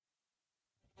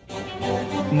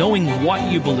Knowing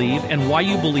what you believe and why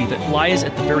you believe it lies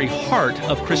at the very heart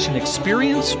of Christian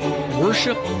experience,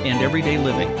 worship, and everyday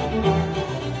living.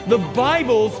 The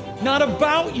Bible's not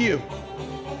about you.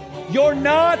 You're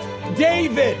not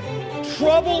David.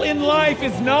 Trouble in life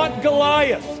is not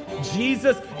Goliath.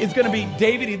 Jesus is going to be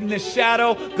David in the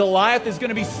shadow. Goliath is going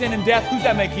to be sin and death. Who's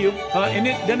that make you? And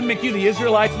it doesn't make you the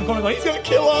Israelites in the corner going, he's going to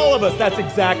kill all of us. That's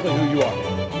exactly who you are.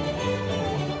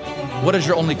 What is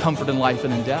your only comfort in life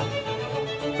and in death?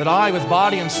 That I, with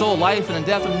body and soul, life and in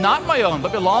death, am not my own,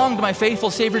 but belong to my faithful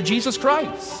Savior, Jesus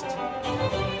Christ.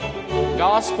 The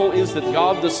gospel is that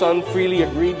God the Son freely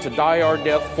agreed to die our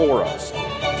death for us,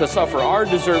 to suffer our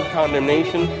deserved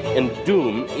condemnation and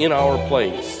doom in our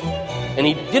place. And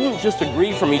he didn't just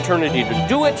agree from eternity to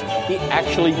do it, he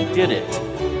actually did it.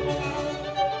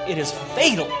 It is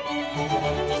fatal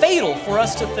for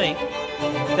us to think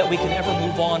that we can ever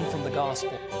move on from the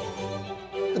gospel.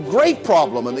 The great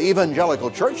problem in the evangelical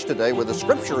church today where the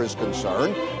Scripture is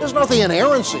concerned is not the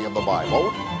inerrancy of the Bible.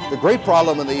 The great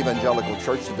problem in the evangelical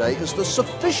church today is the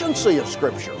sufficiency of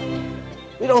Scripture.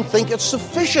 We don't think it's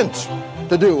sufficient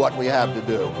to do what we have to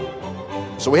do.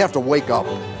 So we have to wake up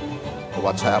to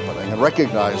what's happening and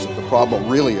recognize that the problem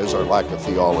really is our lack of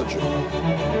theology.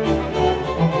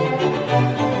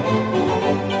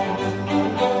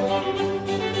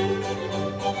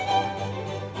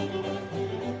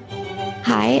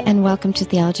 Hi, and welcome to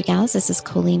Theology Gals. This is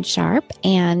Colleen Sharp,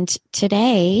 and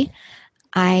today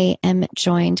I am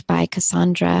joined by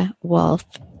Cassandra Wolf,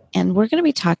 and we're going to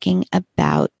be talking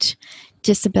about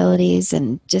disabilities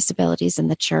and disabilities in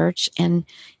the church, and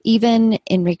even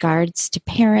in regards to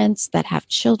parents that have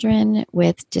children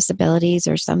with disabilities,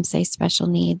 or some say special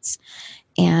needs.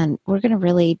 And we're going to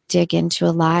really dig into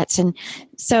a lot. And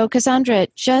so, Cassandra,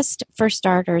 just for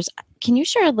starters, can you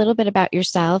share a little bit about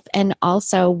yourself and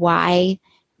also why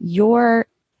you're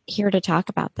here to talk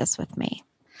about this with me?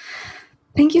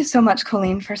 Thank you so much,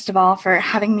 Colleen, first of all, for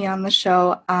having me on the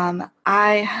show.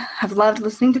 I have loved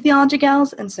listening to Theology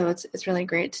Gals, and so it's really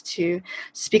great to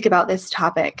speak about this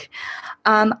topic.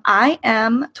 I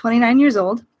am 29 years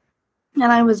old,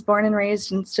 and I was born and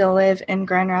raised and still live in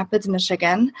Grand Rapids,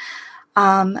 Michigan.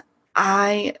 I'm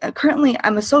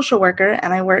a social worker,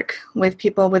 and I work with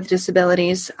people with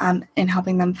disabilities in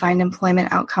helping them find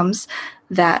employment outcomes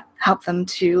that help them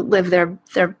to live their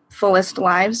fullest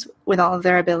lives with all of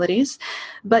their abilities.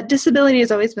 But disability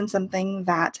has always been something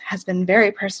that has been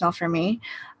very personal for me.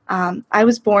 I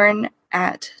was born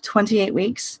at 28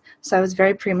 weeks, so I was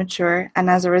very premature, and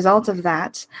as a result of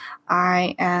that,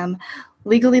 I am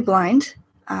legally blind,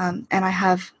 and I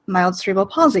have mild cerebral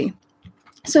palsy.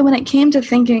 So when it came to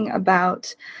thinking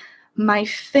about my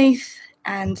faith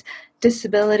and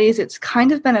disabilities, it's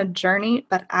kind of been a journey,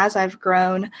 but as I've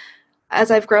grown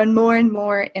more and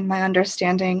more in my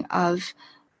understanding of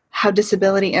how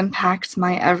disability impacts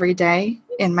my everyday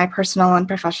in my personal and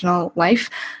professional life,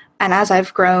 and as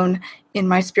I've grown in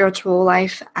my spiritual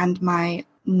life and my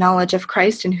knowledge of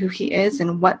Christ and who he is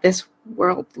and what this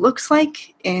world looks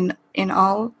like in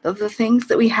all of the things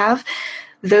that we have,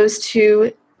 those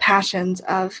two passions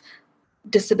of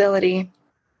disability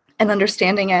and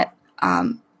understanding it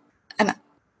in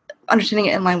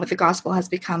line with the gospel has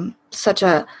become such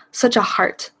a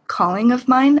heart calling of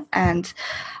mine, and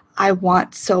I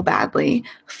want so badly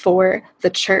for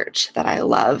the church that I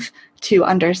love to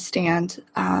understand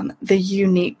the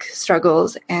unique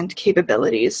struggles and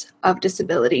capabilities of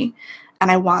disability.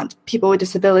 And I want people with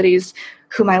disabilities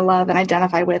whom I love and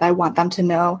identify with, I want them to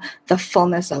know the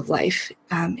fullness of life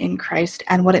in Christ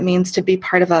and what it means to be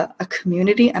part of a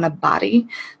community and a body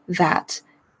that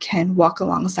can walk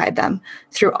alongside them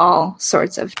through all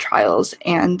sorts of trials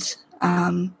and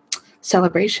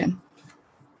celebration.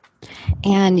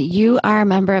 And you are a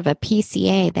member of a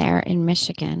PCA there in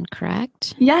Michigan,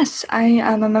 correct? Yes, I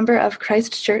am a member of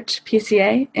Christ Church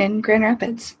PCA in Grand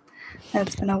Rapids. And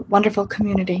it's been a wonderful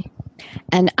community.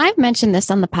 And I've mentioned this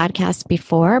on the podcast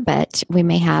before, but we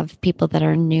may have people that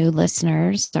are new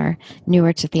listeners or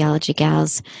newer to Theology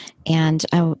Gals. And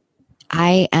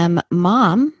I am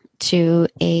mom to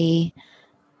a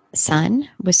son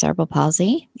with cerebral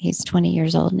palsy. He's 20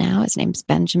 years old now. His name's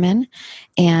Benjamin.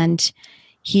 And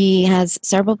he has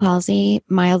cerebral palsy,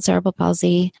 mild cerebral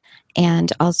palsy,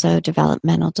 and also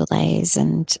developmental delays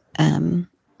and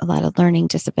a lot of learning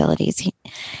disabilities.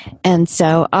 And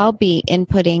so I'll be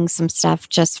inputting some stuff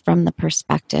just from the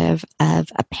perspective of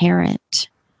a parent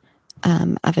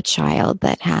of a child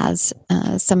that has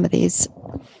some of these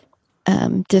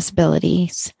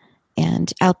disabilities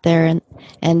and out there.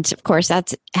 And of course,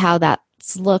 that's how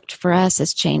that's looked for us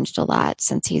has changed a lot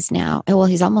since he's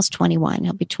almost 21.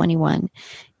 He'll be 21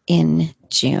 in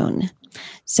June.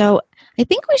 So I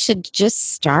think we should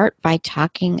just start by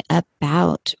talking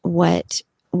about what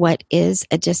is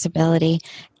a disability.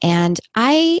 And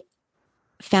I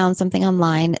found something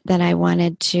online that I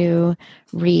wanted to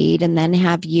read and then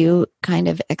have you kind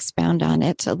of expound on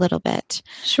it a little bit.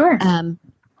 Sure.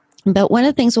 But one of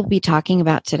the things we'll be talking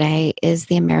about today is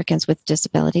the Americans with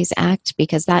Disabilities Act,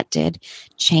 because that did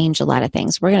change a lot of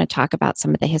things. We're going to talk about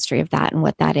some of the history of that and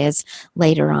what that is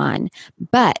later on.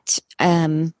 But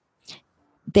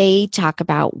they talk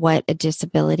about what a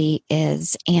disability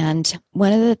is. And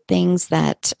one of the things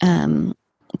that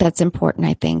that's important,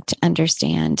 I think, to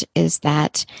understand is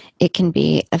that it can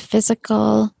be a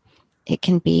physical, it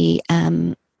can be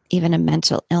even a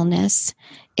mental illness,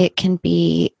 it can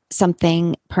be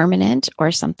something permanent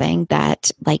or something that,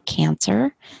 like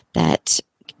cancer, that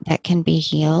can be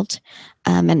healed.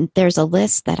 And there's a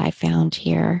list that I found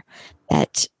here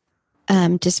that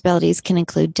disabilities can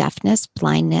include deafness,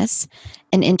 blindness,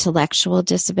 an intellectual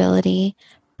disability,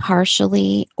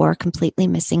 partially or completely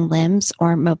missing limbs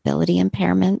or mobility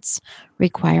impairments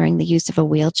requiring the use of a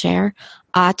wheelchair,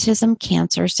 autism,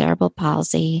 cancer, cerebral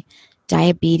palsy,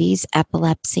 diabetes,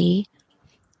 epilepsy,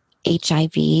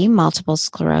 HIV, multiple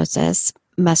sclerosis,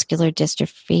 muscular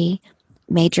dystrophy,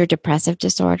 major depressive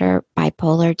disorder,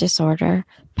 bipolar disorder,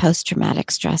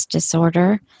 post-traumatic stress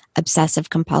disorder, obsessive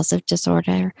compulsive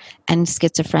disorder, and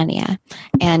schizophrenia.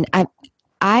 And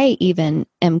I even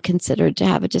am considered to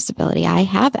have a disability. I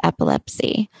have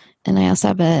epilepsy, and I also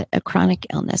have a chronic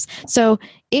illness. So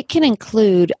it can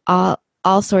include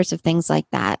all sorts of things like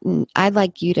that. And I'd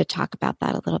like you to talk about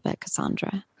that a little bit,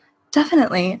 Cassandra.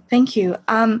 Definitely. Thank you.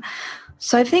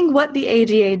 So I think what the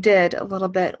ADA did a little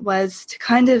bit was to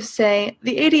kind of say,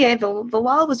 the ADA, the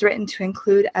law was written to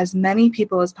include as many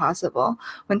people as possible.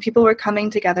 When people were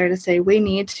coming together to say, we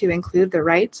need to include the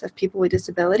rights of people with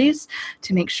disabilities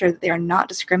to make sure that they are not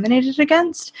discriminated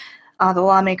against, the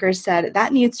lawmakers said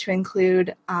that needs to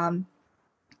include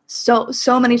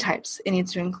so many types. It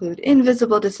needs to include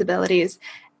invisible disabilities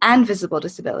and visible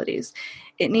disabilities.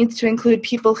 It needs to include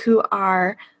people who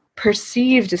are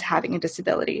perceived as having a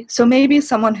disability. So maybe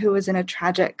someone who was in a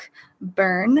tragic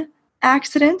burn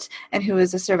accident and who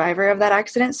is a survivor of that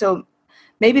accident. So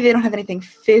maybe they don't have anything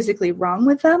physically wrong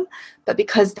with them, but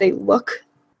because they look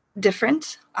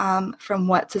different from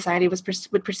what society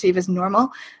would perceive as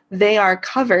normal, they are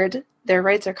covered, their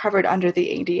rights are covered under the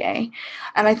ADA.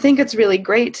 And I think it's really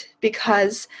great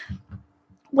because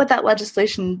what that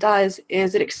legislation does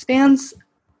is it expands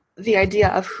the idea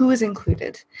of who is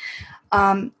included.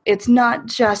 It's not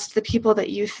just the people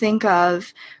that you think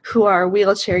of who are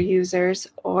wheelchair users,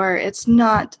 or it's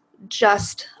not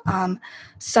just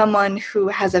someone who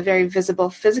has a very visible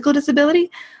physical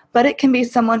disability, but it can be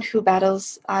someone who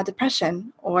battles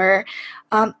depression, or,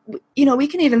 we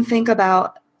can even think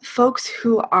about folks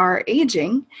who are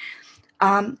aging.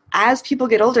 As people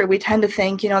get older, we tend to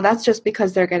think, that's just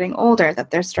because they're getting older, that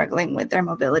they're struggling with their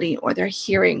mobility or their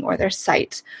hearing or their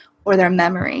sight or their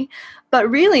memory. But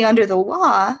really, under the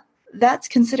law, that's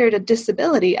considered a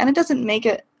disability, and it doesn't make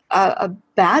it a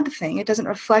bad thing. It doesn't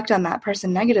reflect on that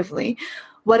person negatively.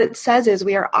 What it says is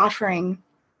we are offering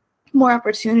more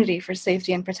opportunity for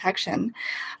safety and protection.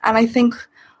 And I think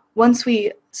once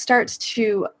we start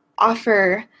to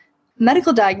offer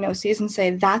medical diagnoses and say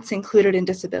that's included in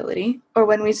disability, or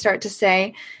when we start to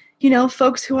say,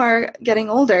 folks who are getting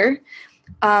older,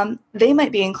 they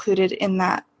might be included in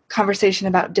that conversation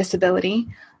about disability,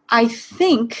 I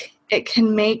think it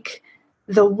can make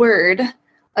the word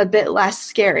a bit less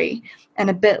scary and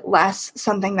a bit less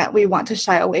something that we want to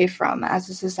shy away from as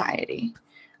a society.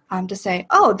 To say,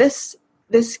 this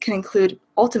can include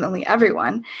ultimately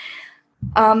everyone.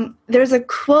 There's a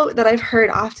quote that I've heard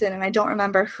often, and I don't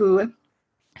remember who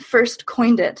first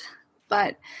coined it,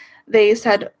 but they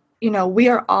said, we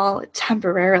are all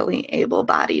temporarily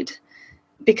able-bodied,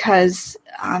 because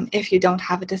if you don't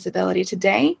have a disability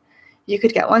today, you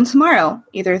could get one tomorrow,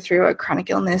 either through a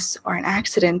chronic illness or an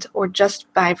accident, or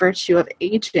just by virtue of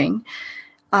aging.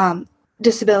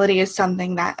 Disability is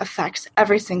something that affects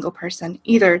every single person,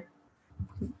 either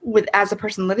as a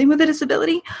person living with a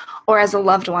disability or as a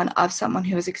loved one of someone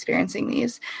who is experiencing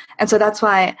these. And so that's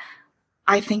why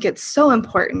I think it's so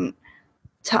important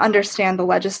to understand the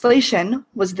legislation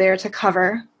was there to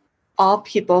cover all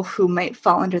people who might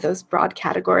fall under those broad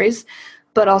categories,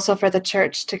 but also for the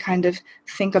church to kind of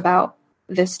think about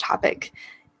this topic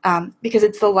because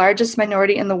it's the largest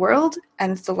minority in the world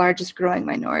and it's the largest growing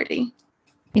minority.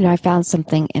 I found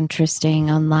something interesting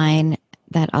online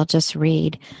that I'll just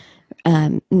read.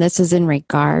 And this is in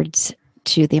regards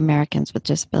to the Americans with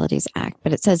Disabilities Act,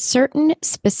 but it says certain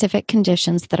specific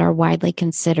conditions that are widely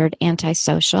considered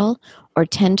antisocial or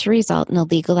tend to result in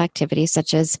illegal activities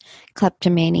such as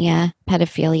kleptomania,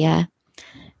 pedophilia,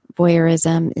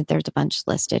 voyeurism, there's a bunch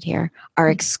listed here, are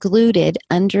excluded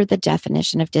under the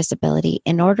definition of disability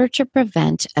in order to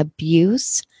prevent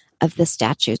abuse of the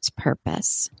statute's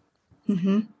purpose.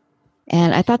 Mm-hmm.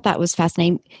 And I thought that was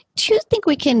fascinating. Do you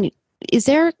think is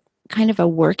there kind of a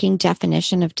working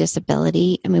definition of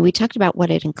disability? I mean, we talked about what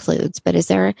it includes, but is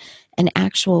there an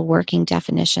actual working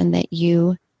definition that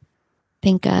you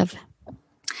think of?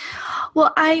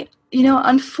 Well,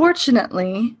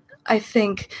 unfortunately, I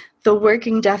think the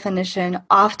working definition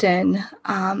often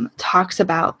talks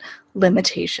about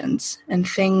limitations and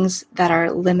things that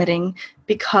are limiting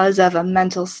because of a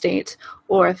mental state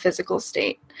or a physical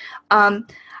state.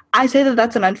 I say that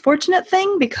that's an unfortunate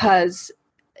thing because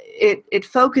it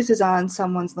focuses on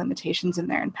someone's limitations and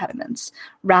their impediments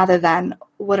rather than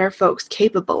what are folks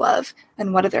capable of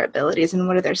and what are their abilities and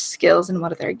what are their skills and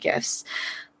what are their gifts.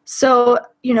 So,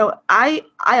 I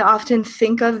often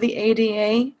think of the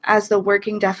ADA as the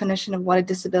working definition of what a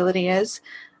disability is.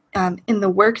 In the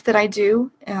work that I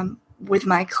do with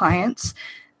my clients,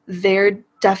 their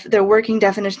working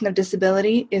definition of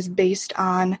disability is based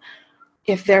on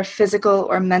if their physical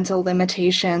or mental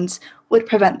limitations would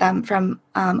prevent them from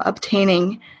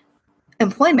obtaining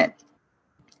employment.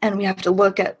 And we have to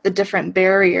look at the different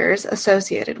barriers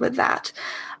associated with that.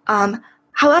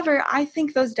 However, I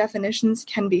think those definitions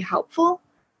can be helpful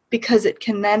because it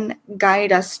can then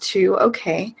guide us to,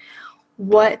 okay,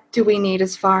 what do we need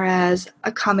as far as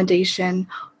accommodation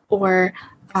or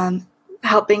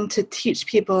helping to teach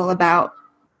people about,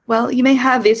 well, you may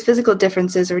have these physical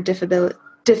differences or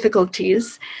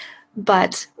difficulties,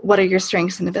 but what are your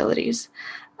strengths and abilities?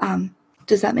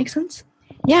 Does that make sense?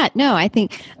 Yeah, no, I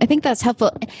think that's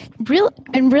helpful.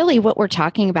 Really what we're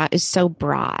talking about is so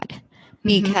broad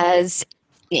because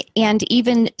and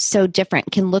even so different,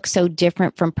 can look so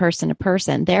different from person to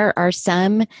person. There are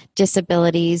some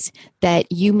disabilities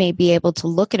that you may be able to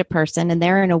look at a person and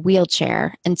they're in a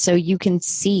wheelchair, and so you can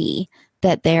see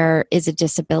that there is a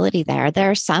disability there. There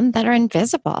are some that are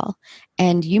invisible,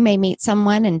 and you may meet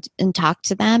someone and talk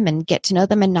to them and get to know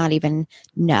them and not even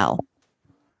know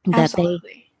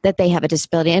that they have a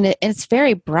disability. And it's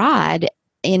very broad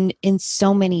in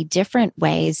so many different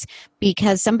ways,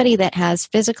 because somebody that has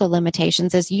physical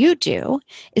limitations, as you do,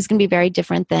 is going to be very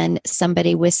different than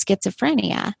somebody with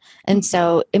schizophrenia. And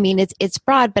so, I mean, it's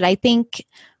broad, but I think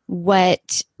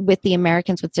what with the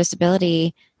Americans with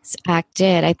Disabilities Act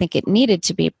did, I think it needed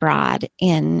to be broad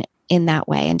in that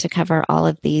way and to cover all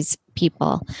of these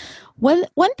people. One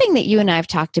thing that you and I have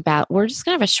talked about, we're just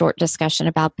going to have a short discussion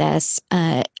about this.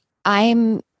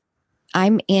 I'm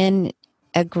in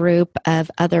a group of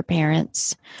other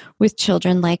parents with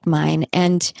children like mine,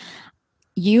 and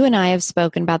you and I have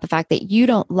spoken about the fact that you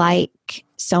don't like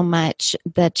so much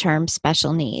the term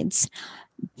special needs,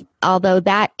 although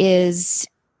that is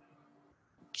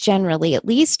generally, at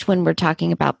least when we're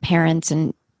talking about parents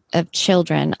and of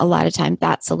children, a lot of time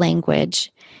that's a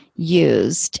language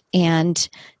used. And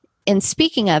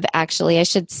speaking of, actually, I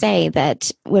should say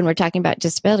that when we're talking about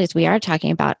disabilities, we are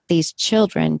talking about these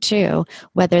children too,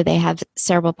 whether they have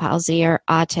cerebral palsy or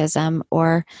autism,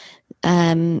 or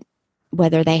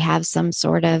whether they have some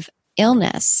sort of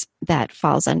illness that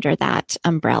falls under that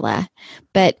umbrella.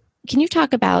 But can you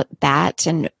talk about that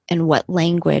and what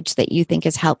language that you think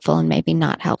is helpful and maybe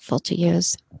not helpful to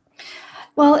use?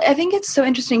 Well, I think it's so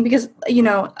interesting because,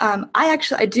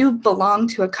 I do belong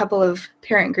to a couple of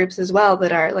parent groups as well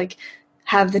that are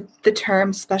have the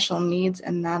term special needs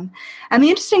in them. And the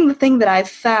interesting thing that I've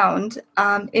found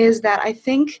is that I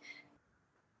think,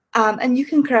 and you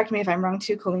can correct me if I'm wrong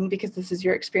too, Colleen, because this is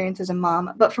your experience as a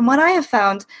mom, but from what I have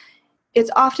found,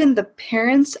 it's often the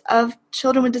parents of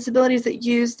children with disabilities that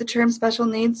use the term special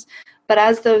needs. But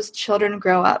as those children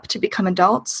grow up to become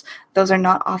adults, those are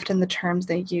not often the terms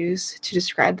they use to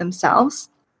describe themselves.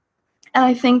 And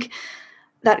I think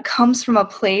that comes from a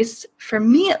place, for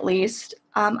me at least,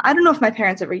 I don't know if my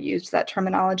parents ever used that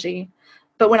terminology,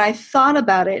 but when I thought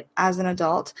about it as an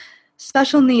adult,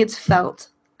 special needs felt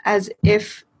as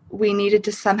if we needed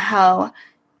to somehow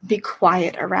be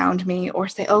quiet around me or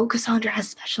say, oh, Cassandra has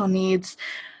special needs.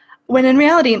 When in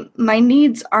reality, my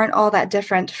needs aren't all that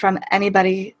different from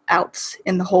anybody else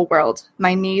in the whole world.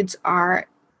 My needs are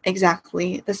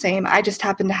exactly the same. I just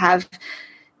happen to have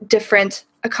different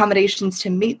accommodations to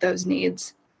meet those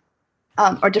needs,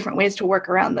 or different ways to work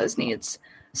around those needs.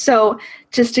 So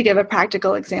just to give a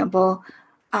practical example,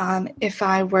 if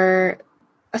I were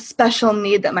a special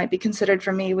need that might be considered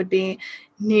for me would be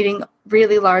needing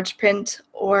really large print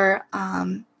or,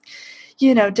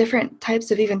 different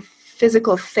types of even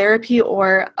physical therapy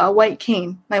or a white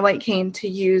cane, my white cane to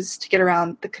use to get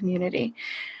around the community.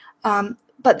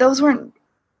 But those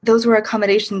were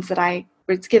accommodations that I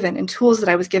was given and tools that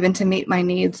I was given to meet my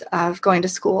needs of going to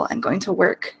school and going to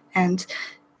work and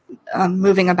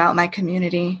moving about my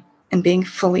community and being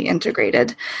fully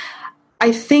integrated.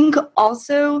 I think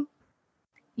also,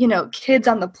 kids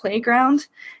on the playground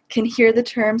can hear the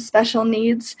term special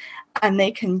needs and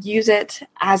they can use it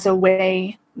as a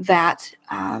way that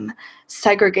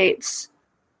segregates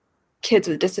kids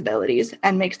with disabilities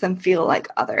and makes them feel like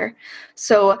other.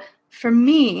 So for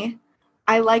me,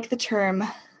 I like the term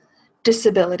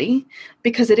disability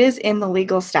because it is in the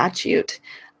legal statute.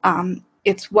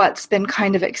 It's what's been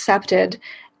kind of accepted,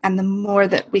 and the more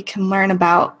that we can learn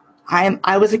about,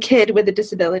 I was a kid with a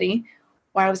disability,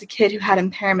 or I was a kid who had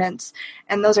impairments,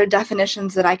 and those are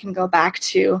definitions that I can go back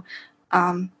to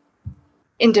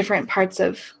in different parts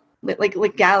of like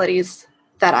legalities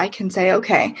that I can say,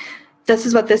 okay, this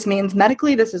is what this means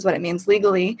medically, this is what it means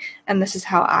legally, and this is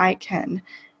how I can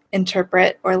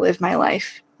interpret or live my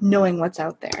life knowing what's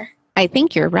out there. I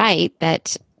think you're right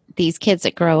that these kids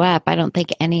that grow up, I don't think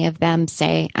any of them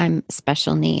say I'm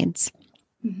special needs.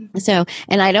 Mm-hmm. So,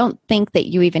 and I don't think that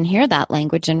you even hear that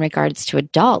language in regards to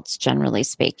adults, generally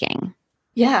speaking.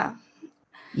 Yeah.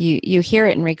 You hear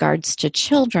it in regards to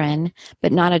children,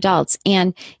 but not adults.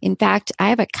 And in fact, I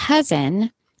have a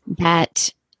cousin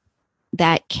that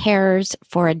cares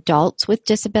for adults with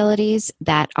disabilities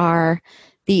that are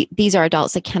these are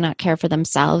adults that cannot care for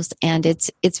themselves, and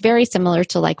it's very similar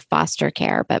to like foster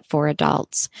care, but for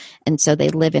adults. And so they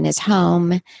live in his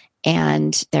home,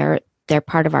 and they're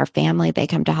part of our family. They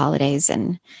come to holidays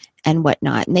and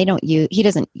whatnot. And he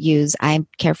doesn't use I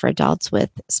care for adults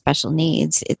with special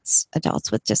needs. It's adults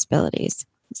with disabilities.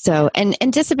 So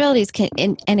and disabilities can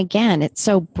and again, it's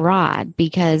so broad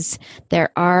because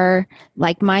there are,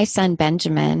 like my son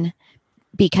Benjamin,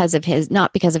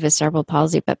 not because of his cerebral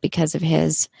palsy, but because of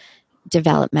his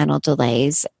developmental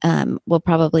delays, will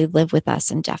probably live with us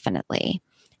indefinitely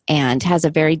and has a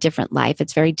very different life.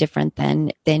 It's very different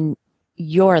than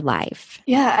your life.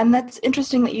 Yeah, and that's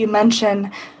interesting that you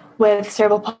mention with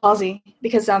cerebral palsy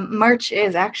because March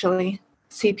is actually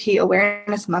CP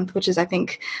Awareness Month, which is, I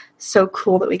think, so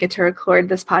cool that we get to record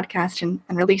this podcast and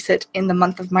release it in the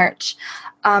month of March,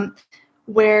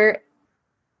 where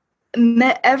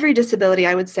every disability,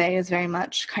 I would say, is very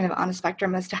much kind of on a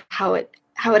spectrum as to how it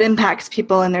impacts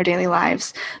people in their daily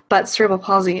lives. But cerebral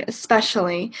palsy,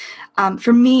 especially,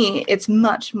 for me, it's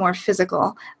much more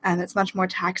physical and it's much more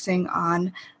taxing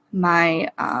on my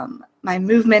my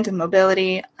movement and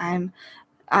mobility. I'm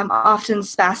often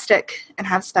spastic and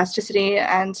have spasticity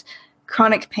and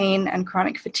chronic pain and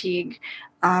chronic fatigue.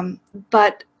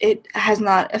 But it has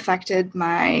not affected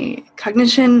my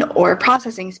cognition or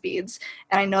processing speeds.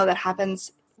 And I know that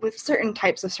happens with certain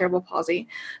types of cerebral palsy.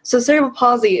 So cerebral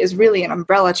palsy is really an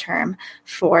umbrella term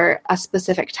for a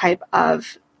specific type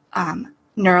of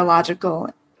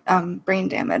neurological brain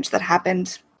damage that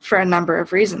happened for a number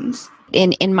of reasons.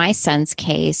 In my son's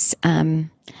case,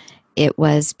 it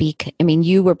was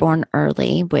you were born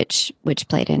early, which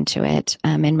played into it.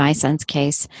 In my son's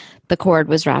case, the cord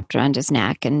was wrapped around his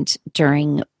neck, and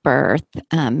during birth,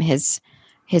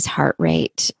 his heart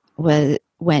rate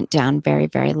went down very,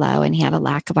 very low, and he had a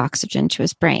lack of oxygen to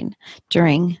his brain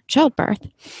during childbirth.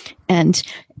 And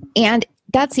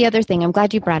that's the other thing. I'm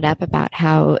glad you brought up about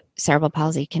how cerebral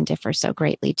palsy can differ so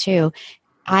greatly too.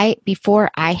 Before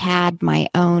I had my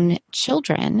own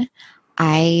children,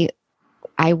 I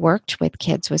worked with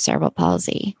kids with cerebral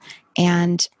palsy,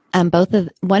 and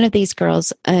one of these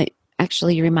girls,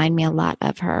 actually you remind me a lot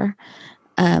of her.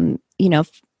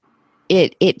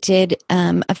 It did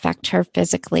affect her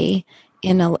physically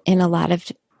in a lot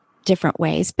of different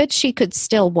ways, but she could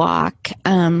still walk.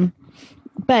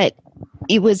 But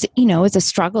it was a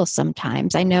struggle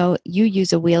sometimes. I know you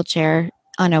use a wheelchair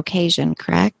on occasion,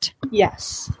 correct?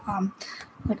 Yes,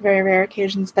 like very rare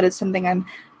occasions, but it's something I'm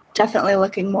definitely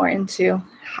looking more into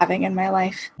having in my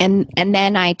life. And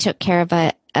then I took care of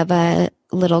a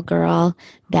little girl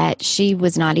that she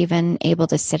was not even able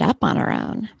to sit up on her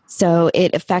own. So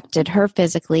it affected her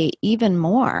physically even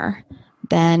more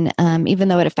than, even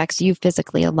though it affects you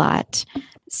physically a lot.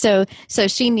 So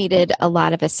she needed a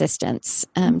lot of assistance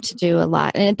to do a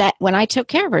lot. And that when I took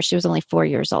care of her, she was only 4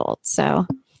 years old. So,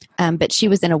 but she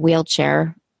was in a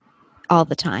wheelchair all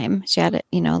the time. She had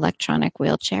electronic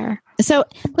wheelchair. So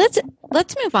let's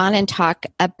move on and talk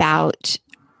about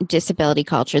disability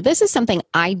culture. This is something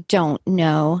I don't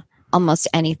know almost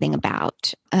anything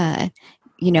about.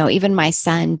 Even my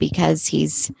son, because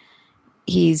he's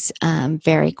he's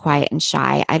very quiet and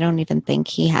shy. I don't even think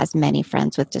he has many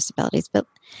friends with disabilities, but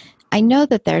I know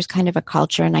that there's kind of a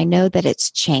culture, and I know that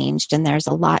it's changed, and there's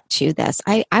a lot to this.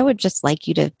 I would just like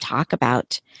you to talk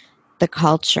about the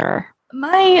culture.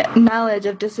 My knowledge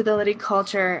of disability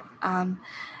culture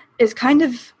is kind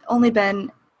of only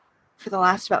been for the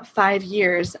last about 5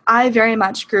 years. I very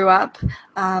much grew up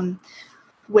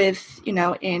with,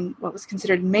 in what was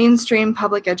considered mainstream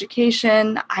public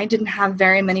education. I didn't have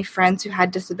very many friends who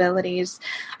had disabilities.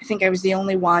 I think I was the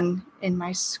only one in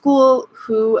my school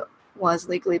who was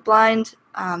legally blind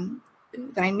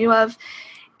that I knew of.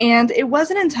 And it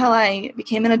wasn't until I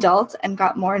became an adult and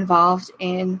got more involved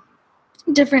in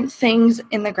different things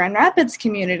in the Grand Rapids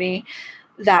community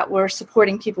that were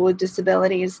supporting people with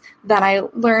disabilities that I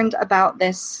learned about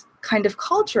this kind of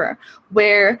culture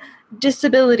where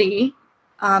disability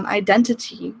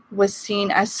identity was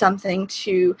seen as something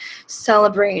to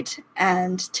celebrate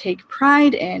and take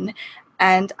pride in.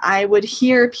 And I would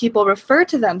hear people refer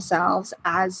to themselves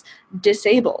as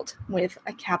disabled with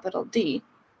a capital D.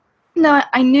 Now,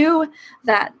 I knew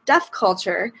that deaf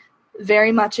culture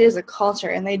very much is a culture,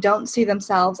 and they don't see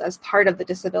themselves as part of the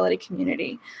disability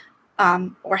community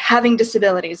or having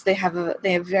disabilities. They have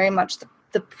very much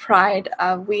the pride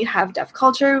of, we have deaf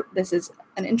culture. This is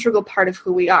an integral part of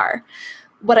who we are.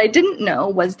 What I didn't know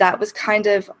was that was kind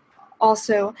of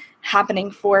also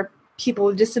happening for people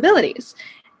with disabilities.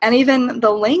 And even the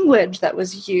language that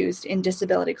was used in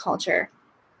disability culture,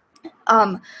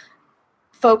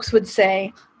 folks would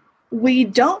say, we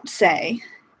don't say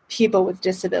people with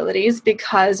disabilities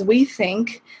because we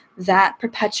think that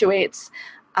perpetuates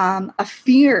a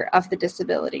fear of the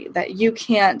disability, that you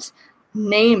can't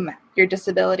name your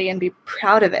disability and be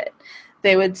proud of it.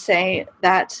 They would say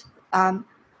that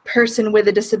person with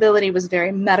a disability was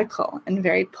very medical and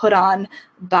very put on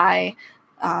by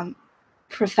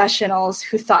professionals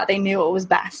who thought they knew what was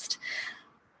best.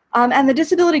 And the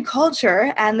disability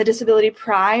culture and the disability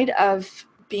pride of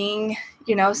being,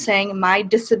 saying my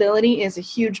disability is a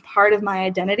huge part of my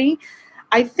identity,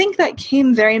 I think that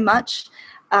came very much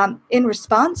in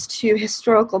response to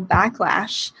historical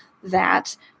backlash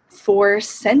that for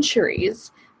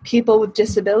centuries, people with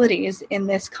disabilities in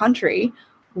this country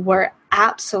were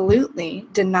absolutely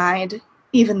denied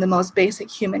even the most basic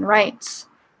human rights.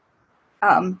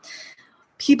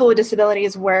 People with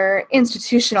disabilities were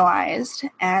institutionalized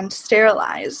and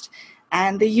sterilized,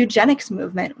 and the eugenics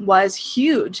movement was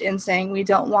huge in saying we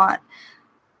don't want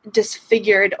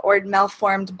disfigured or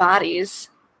malformed bodies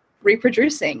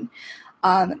reproducing.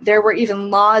 There were even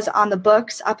laws on the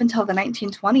books up until the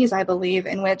 1920s, I believe,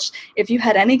 in which if you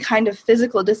had any kind of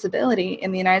physical disability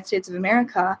in the United States of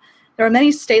America, there were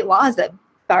many state laws that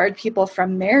barred people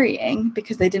from marrying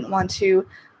because they didn't want to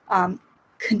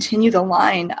continue the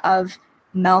line of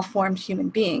malformed human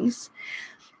beings.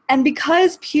 And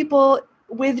because people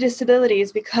with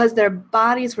disabilities, because their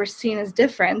bodies were seen as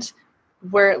different,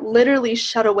 were literally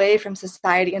shut away from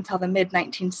society until the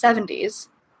mid-1970s,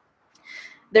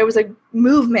 there was a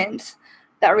movement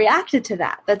that reacted to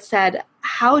that said,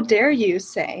 how dare you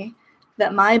say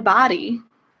that my body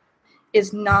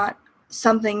is not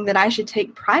something that I should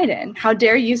take pride in? How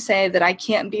dare you say that I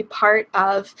can't be part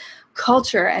of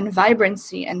culture and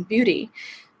vibrancy and beauty?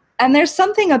 And there's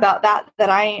something about that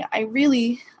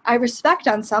I respect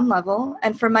on some level.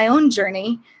 And for my own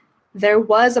journey, there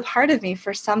was a part of me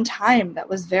for some time that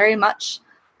was very much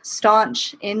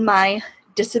staunch in my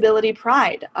disability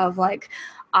pride of like,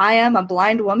 I am a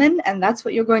blind woman and that's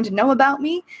what you're going to know about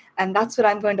me. And that's what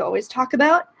I'm going to always talk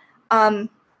about.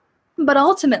 But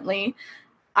ultimately,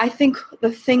 I think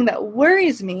the thing that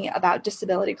worries me about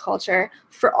disability culture,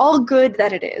 for all good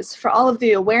that it is, for all of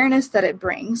the awareness that it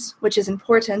brings, which is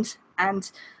important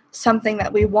and something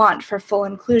that we want for full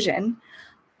inclusion,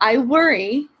 I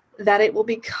worry that it will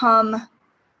become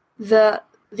the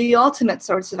ultimate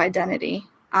source of identity.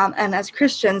 And as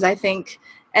Christians, I think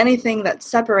anything that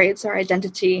separates our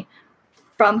identity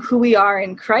from who we are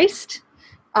in Christ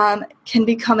can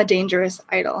become a dangerous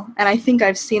idol. And I think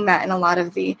I've seen that in a lot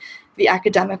of the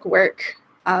academic work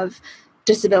of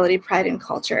disability pride and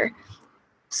culture.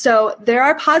 So there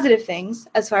are positive things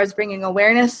as far as bringing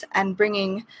awareness and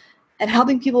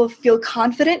helping people feel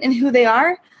confident in who they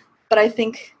are. But I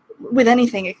think with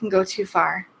anything, it can go too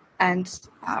far and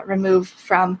remove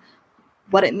from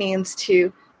what it means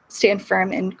to stand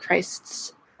firm in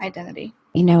Christ's identity.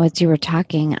 As you were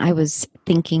talking, I was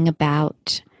thinking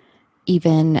about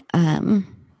even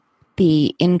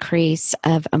the increase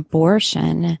of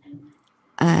abortion,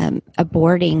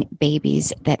 aborting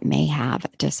babies that may have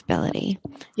a disability.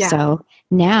 Yeah. So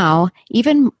now,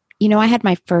 even, I had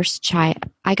my first child,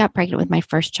 I got pregnant with my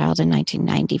first child in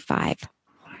 1995.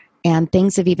 And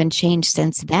things have even changed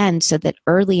since then, so that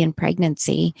early in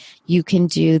pregnancy, you can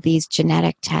do these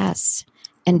genetic tests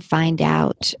and find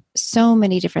out so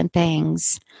many different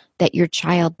things that your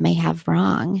child may have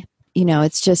wrong.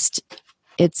 It's just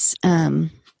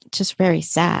very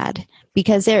sad,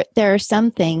 because there are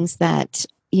some things that,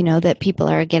 that people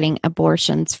are getting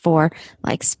abortions for,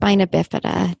 like spina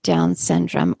bifida, Down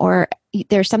syndrome, or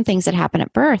there are some things that happen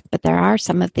at birth, but there are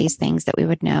some of these things that we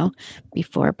would know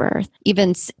before birth.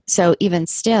 Even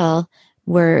still,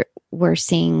 we're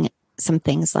seeing some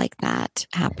things like that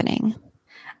happening.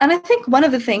 And I think one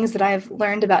of the things that I've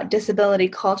learned about disability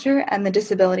culture and the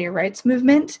disability rights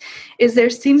movement is there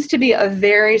seems to be a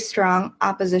very strong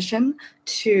opposition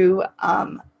to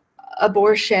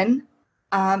abortion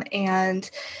and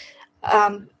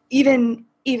even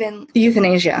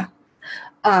euthanasia,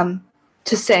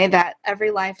 to say that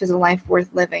every life is a life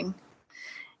worth living,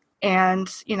 and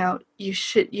you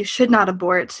should not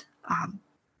abort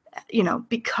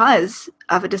because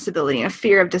of a disability, a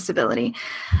fear of disability.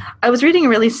 I was reading a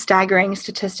really staggering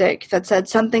statistic that said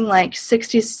something like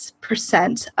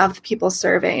 60% of the people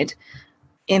surveyed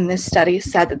in this study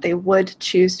said that they would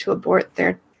choose to abort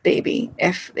their baby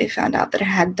if they found out that it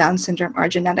had Down syndrome or a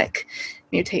genetic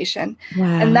mutation. Wow.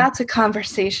 And that's a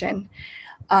conversation.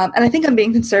 And I think I'm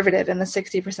being conservative in the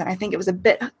 60%. I think it was a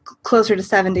bit closer to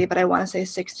 70, but I want to say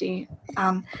 60.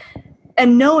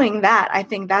 And knowing that, I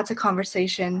think that's a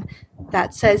conversation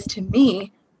that says to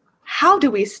me, how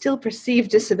do we still perceive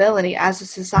disability as a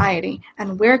society?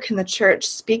 And where can the church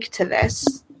speak to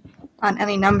this on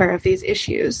any number of these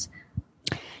issues?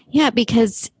 Yeah,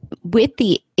 because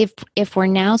if we're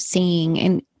now seeing,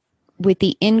 and with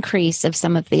the increase of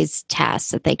some of these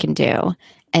tests that they can do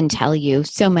and tell you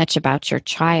so much about your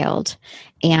child,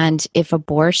 and if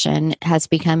abortion has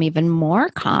become even more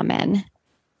common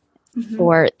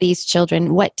for these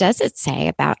children, what does it say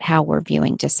about how we're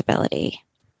viewing disability?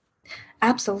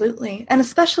 Absolutely. And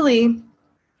especially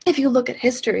if you look at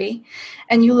history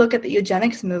and you look at the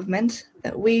eugenics movement,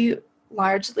 that we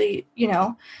largely,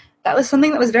 that was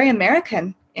something that was very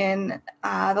American in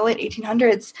the late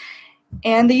 1800s.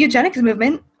 And the eugenics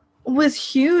movement was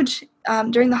huge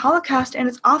during the Holocaust, and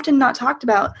it's often not talked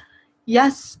about.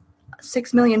 Yes,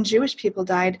 6 million Jewish people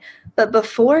died, but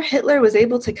before Hitler was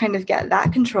able to kind of get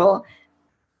that control,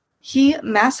 he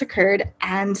massacred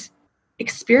and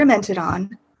experimented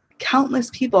on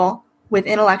countless people with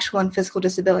intellectual and physical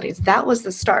disabilities. That was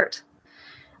the start,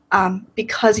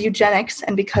 because eugenics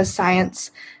and because science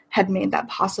had made that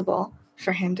possible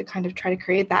for him to kind of try to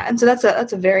create that. And so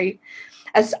that's a very,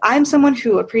 as I'm someone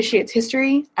who appreciates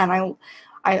history, and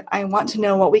I want to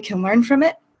know what we can learn from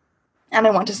it, and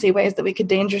I want to see ways that we could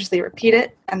dangerously repeat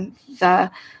it, and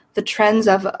the trends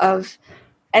of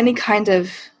any kind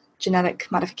of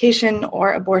genetic modification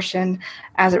or abortion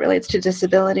as it relates to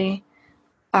disability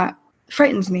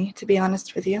frightens me, to be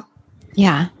honest with you.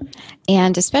 Yeah.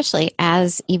 And especially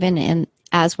as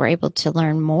we're able to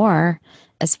learn more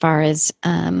as far as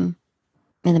in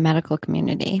the medical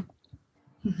community.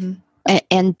 Mm-hmm.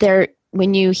 And there,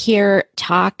 when you hear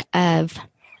talk of,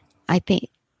 I think,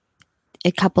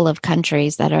 a couple of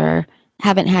countries that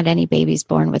haven't had any babies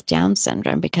born with Down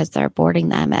syndrome because they're aborting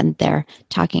them, and they're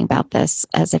talking about this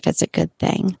as if it's a good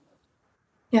thing.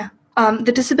 Yeah.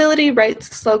 The disability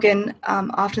rights slogan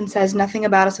often says nothing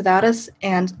about us without us,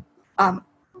 and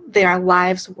they are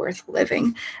lives worth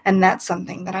living. And that's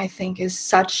something that I think is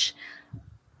something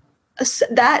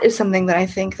that I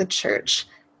think the church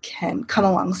can come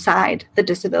alongside the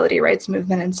disability rights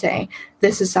movement and say,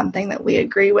 this is something that we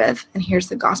agree with, and here's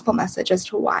the gospel message as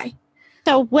to why.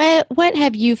 So what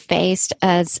have you faced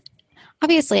as,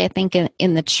 obviously I think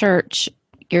in the church,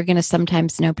 you're going to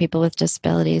sometimes know people with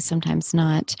disabilities, sometimes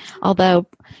not. Although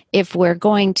if we're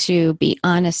going to be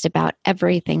honest about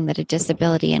everything that a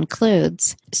disability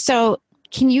includes. So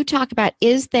can you talk about,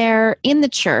 is there in the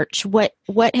church, what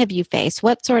have you faced?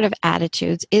 What sort of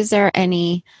attitudes? Is there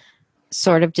any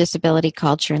sort of disability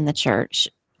culture in the church?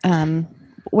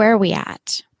 Where are we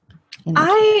at?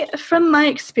 From my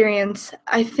experience,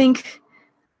 I think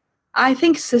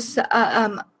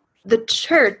the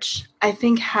church, I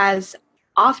think, has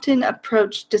often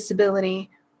approached disability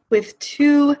with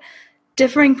two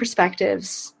differing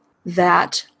perspectives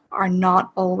that are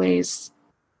not always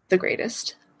the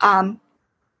greatest. I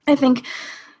think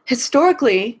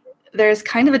historically, there's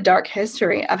kind of a dark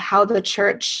history of how the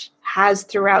church has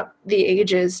throughout the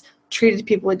ages treated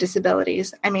people with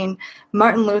disabilities. I mean,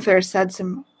 Martin Luther said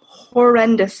some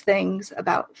horrendous things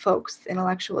about folks with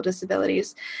intellectual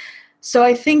disabilities. So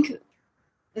I think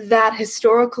that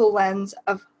historical lens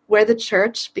of where the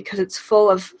church, because it's full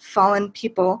of fallen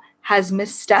people, has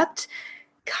misstepped,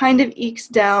 kind of ekes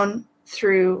down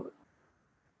through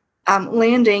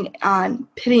landing on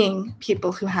pitying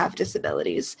people who have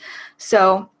disabilities.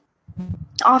 So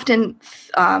often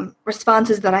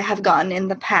responses that I have gotten in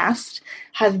the past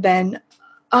have been,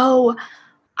 "Oh,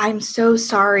 I'm so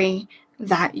sorry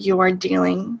that you are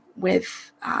dealing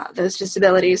with those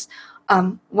disabilities."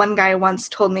 One guy once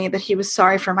told me that he was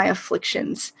sorry for my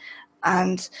afflictions.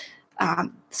 And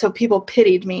so people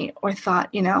pitied me or thought,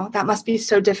 that must be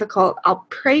so difficult. I'll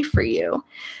pray for you.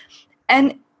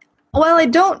 And while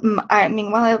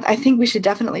I think we should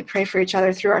definitely pray for each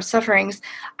other through our sufferings,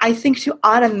 I think to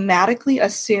automatically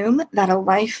assume that a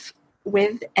life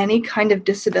with any kind of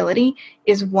disability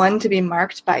is one to be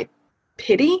marked by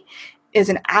pity is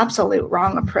an absolute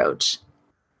wrong approach.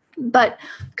 But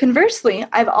conversely,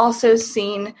 I've also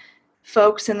seen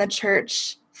folks in the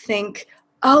church think,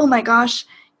 "Oh my gosh,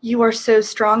 you are so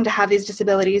strong to have these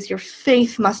disabilities. Your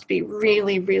faith must be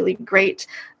really, really great.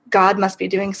 God must be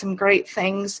doing some great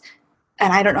things.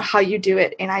 And I don't know how you do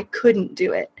it, and I couldn't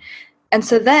do it." And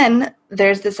so then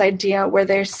there's this idea where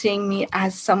they're seeing me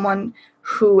as someone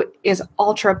who is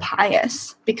ultra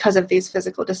pious because of these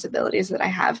physical disabilities that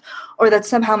I have, or that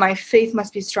somehow my faith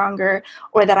must be stronger,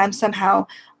 or that I'm somehow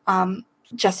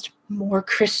just more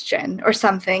Christian or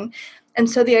something. And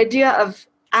so the idea of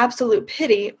absolute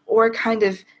pity, or kind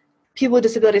of people with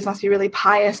disabilities must be really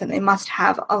pious and they must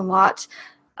have a lot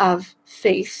of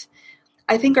faith,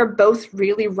 I think are both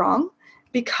really wrong,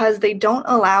 because they don't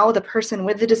allow the person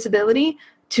with the disability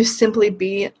to simply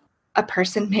be a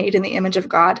person made in the image of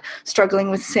God, struggling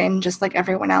with sin just like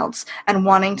everyone else, and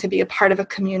wanting to be a part of a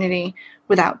community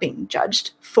without being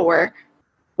judged for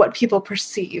what people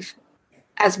perceive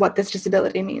as what this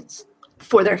disability means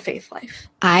for their faith life.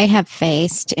 I have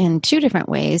faced in two different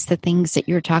ways the things that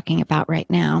you're talking about right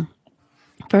now.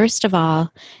 First of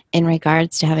all, in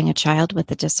regards to having a child with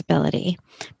a disability,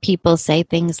 people say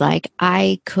things like,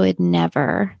 "I could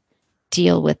never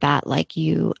deal with that like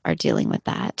you are dealing with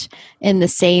that." In the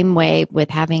same way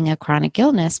with having a chronic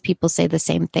illness, people say the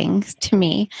same things to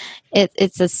me.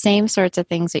 It's the same sorts of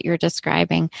things that you're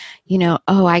describing.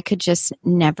 "Oh, I could just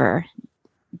never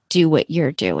do what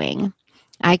you're doing.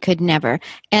 I could never."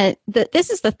 And this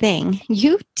is the thing.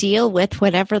 You deal with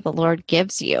whatever the Lord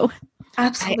gives you.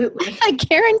 Absolutely. I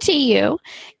guarantee you,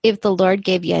 if the Lord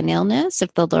gave you an illness,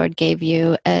 if the Lord gave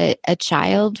you a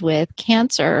child with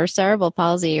cancer or cerebral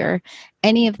palsy or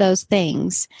any of those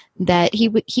things, that he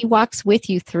walks with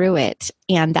you through it,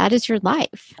 and that is your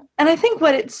life. And I think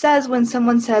what it says when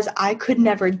someone says, "I could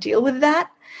never deal with that,"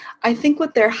 I think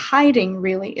what they're hiding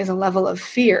really is a level of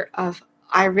fear of,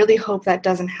 "I really hope that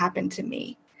doesn't happen to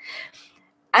me."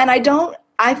 And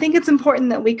I think it's important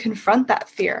that we confront that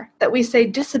fear, that we say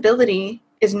disability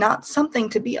is not something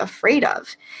to be afraid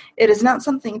of. It is not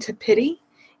something to pity.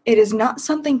 It is not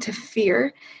something to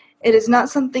fear. It is not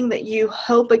something that you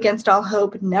hope against all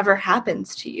hope never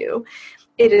happens to you.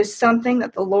 It is something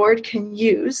that the Lord can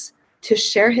use to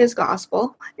share his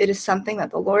gospel. It is something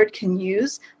that the Lord can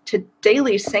use to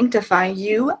daily sanctify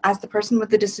you as the person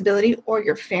with the disability or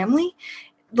your family.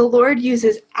 The Lord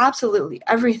uses absolutely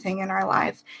everything in our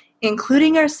life,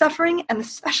 including our suffering, and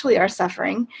especially our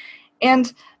suffering.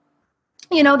 And,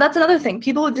 that's another thing.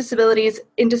 People with disabilities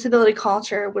in disability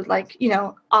culture would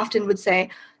often would say,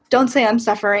 "Don't say I'm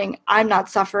suffering. I'm not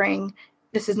suffering.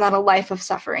 This is not a life of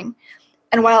suffering."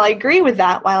 And while I agree with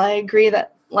that, while I agree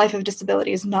that life of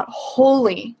disability is not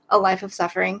wholly a life of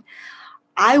suffering,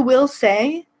 I will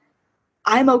say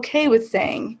I'm okay with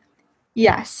saying,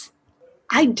 yes,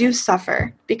 I do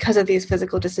suffer because of these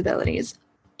physical disabilities,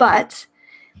 but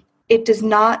it does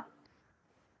not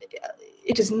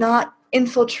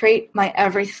infiltrate my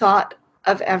every thought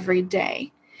of every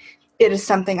day. It is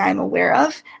something I'm aware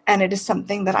of, and it is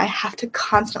something that I have to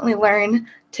constantly learn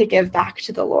to give back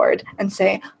to the Lord and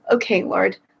say, "Okay,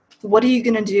 Lord, what are you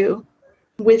going to do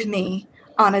with me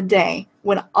on a day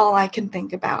when all I can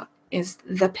think about is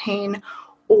the pain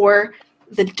or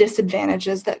the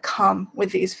disadvantages that come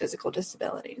with these physical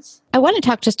disabilities?" I want to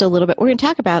talk just a little bit. We're going to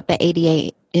talk about the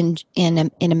ADA in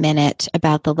a minute,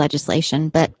 about the legislation,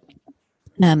 but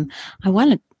I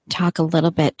want to talk a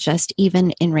little bit just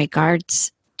even in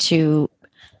regards to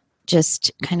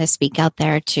just kind of speak out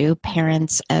there to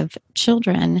parents of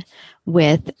children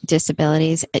with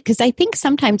disabilities, because I think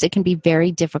sometimes it can be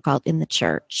very difficult in the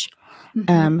church.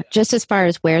 Just as far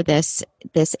as where this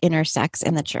intersects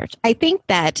in the church. I think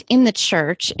that in the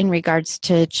church, in regards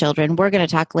to children, we're going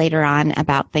to talk later on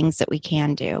about things that we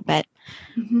can do. But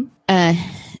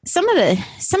some of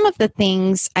the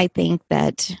things I think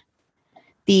that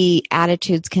the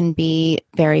attitudes can be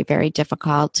very, very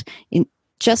difficult.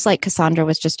 Just like Cassandra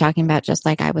was just talking about, just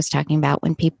like I was talking about,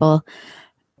 when people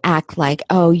act like,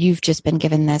 oh, you've just been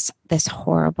given this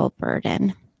horrible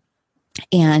burden.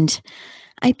 And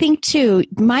I think too,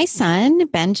 my son,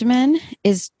 Benjamin,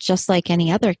 is just like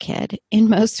any other kid in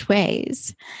most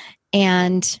ways.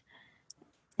 And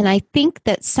I think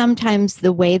that sometimes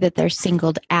the way that they're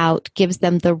singled out gives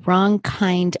them the wrong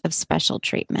kind of special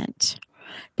treatment.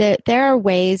 There are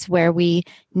ways where we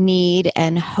need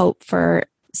and hope for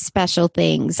special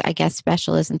things. I guess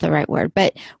special isn't the right word,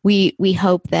 but we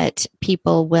hope that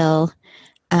people will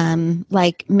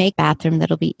like make bathroom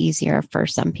that'll be easier for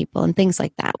some people and things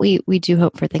like that. We do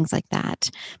hope for things like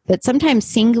that. But sometimes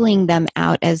singling them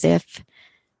out as if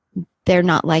they're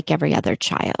not like every other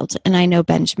child. And I know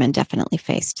Benjamin definitely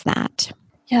faced that.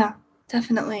 Yeah,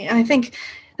 definitely. And I think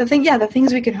the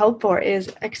things we can hope for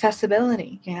is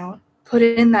accessibility, put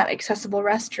in that accessible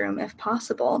restroom if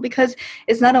possible, because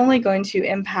it's not only going to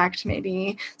impact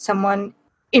maybe someone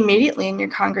immediately in your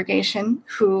congregation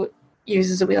who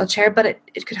uses a wheelchair, but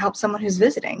it could help someone who's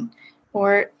visiting.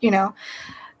 Or,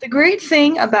 the great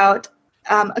thing about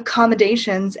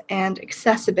accommodations and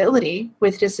accessibility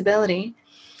with disability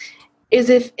is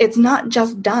if it's not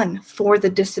just done for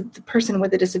the person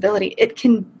with a disability, it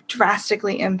can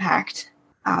drastically impact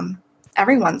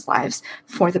everyone's lives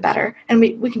for the better. And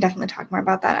we can definitely talk more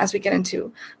about that as we get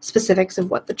into specifics of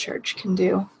what the church can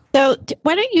do. So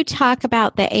why don't you talk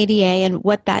about the ADA and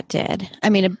what that did? I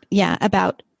mean,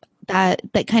 about that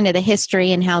kind of the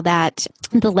history and how that,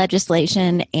 the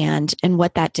legislation and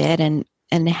what that did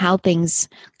and how things,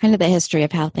 kind of the history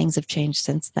of how things have changed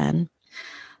since then.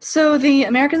 So the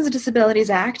Americans with Disabilities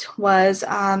Act was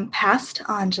passed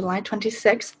on July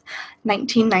 26th,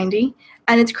 1990.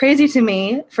 And it's crazy to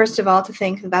me, first of all, to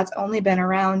think that that's only been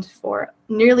around for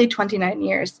nearly 29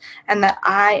 years and that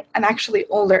I am actually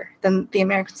older than the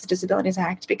Americans with Disabilities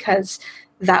Act, because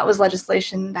that was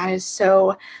legislation that is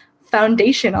so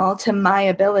foundational to my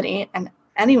ability and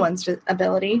anyone's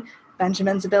ability,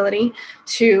 Benjamin's ability,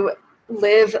 to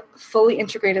live fully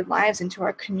integrated lives into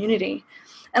our community.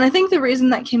 And I think the reason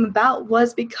that came about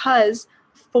was because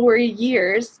for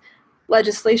years,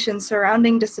 legislation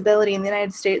surrounding disability in the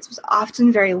United States was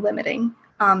often very limiting.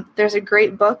 There's a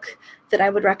great book that I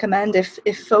would recommend if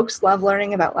folks love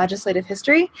learning about legislative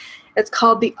history. It's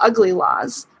called The Ugly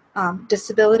Laws,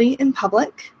 Disability in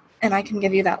Public, and I can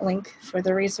give you that link for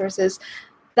the resources.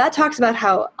 That talks about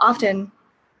how often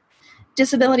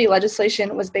disability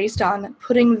legislation was based on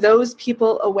putting those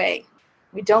people away.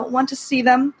 We don't want to see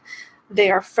them. They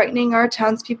are frightening our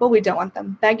townspeople. We don't want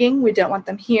them begging. We don't want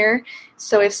them here.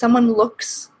 So if someone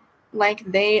looks like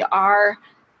they are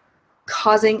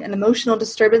causing an emotional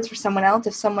disturbance for someone else,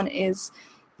 if someone is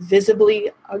visibly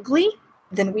ugly,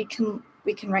 then we can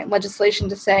write legislation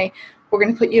to say, we're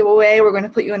going to put you away. We're going to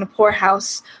put you in a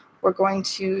poorhouse. We're going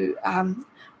to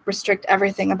restrict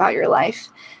everything about your life.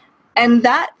 And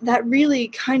that really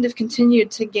kind of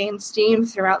continued to gain steam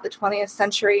throughout the 20th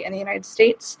century in the United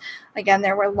States. Again,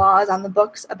 there were laws on the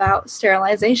books about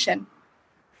sterilization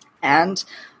and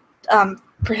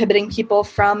prohibiting people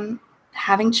from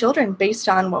having children based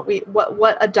on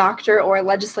what a doctor or a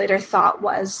legislator thought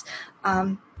was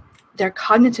their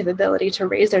cognitive ability to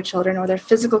raise their children or their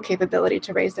physical capability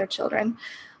to raise their children.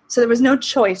 So there was no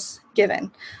choice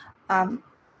given.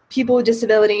 People with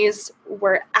disabilities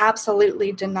were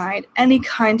absolutely denied any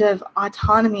kind of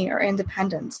autonomy or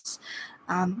independence.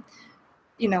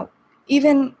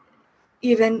 Even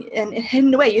in a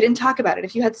hidden way, you didn't talk about it.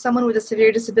 If you had someone with a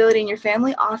severe disability in your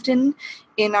family, often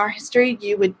in our history,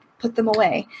 you would put them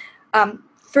away.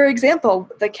 For example,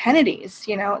 the Kennedys,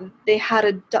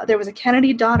 there was a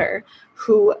Kennedy daughter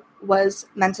who was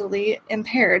mentally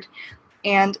impaired.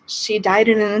 And she died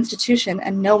in an institution,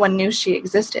 and no one knew she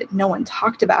existed. No one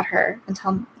talked about her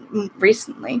until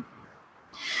recently.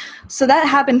 So that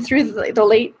happened through the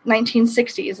late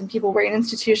 1960s, and people were in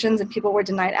institutions and people were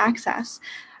denied access.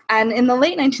 And in the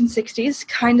late 1960s,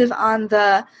 kind of on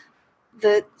the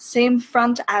same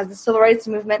front as the civil rights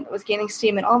movement was gaining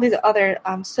steam and all these other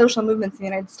social movements in the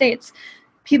United States,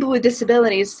 people with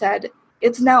disabilities said,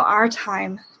 it's now our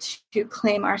time to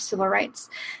claim our civil rights.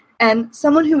 And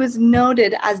someone who was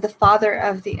noted as the father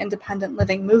of the independent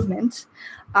living movement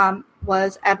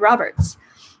was Ed Roberts.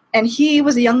 And he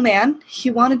was a young man. He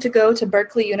wanted to go to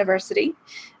Berkeley University.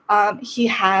 He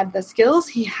had the skills,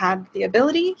 he had the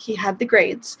ability, he had the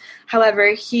grades.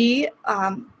 However, he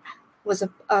was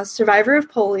a survivor of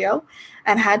polio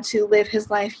and had to live his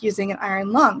life using an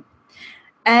iron lung.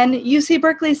 And UC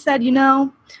Berkeley said,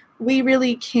 we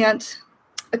really can't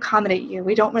accommodate you.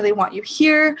 We don't really want you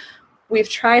here. we've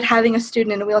tried having a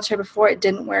student in a wheelchair before, it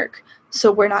didn't work,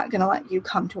 so we're not going to let you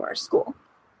come to our school.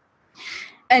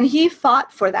 And he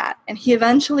fought for that, and he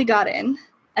eventually got in,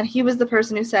 and he was the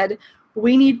person who said,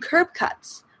 we need curb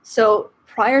cuts. So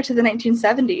prior to the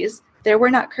 1970s, there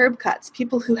were not curb cuts.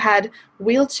 People who had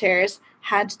wheelchairs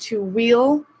had to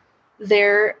wheel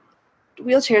their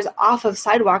wheelchairs off of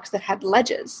sidewalks that had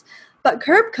ledges. But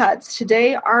curb cuts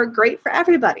today are great for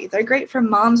everybody. They're great for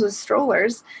moms with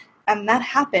strollers, and that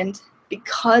happened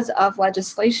because of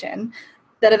legislation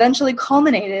that eventually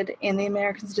culminated in the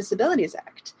Americans with Disabilities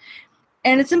Act.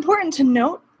 And it's important to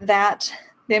note that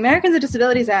the Americans with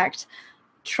Disabilities Act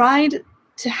tried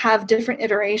to have different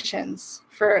iterations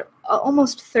for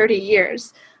almost 30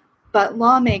 years, but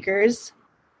lawmakers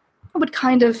would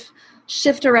kind of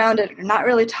shift around it or not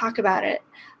really talk about it.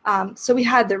 So we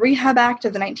had the Rehab Act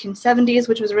of the 1970s,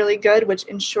 which was really good, which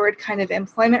ensured kind of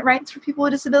employment rights for people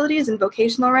with disabilities and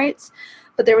vocational rights,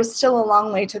 but there was still a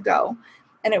long way to go.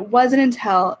 And it wasn't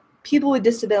until people with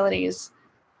disabilities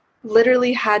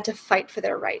literally had to fight for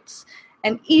their rights.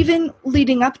 And even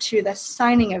leading up to the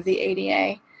signing of the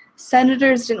ADA,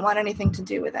 senators didn't want anything to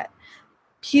do with it.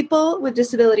 People with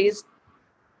disabilities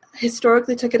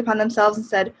historically took it upon themselves and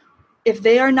said, if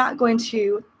they are not going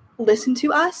to listen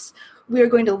to us, we are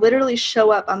going to literally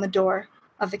show up on the door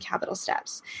of the Capitol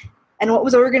steps. And what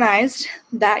was organized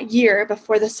that year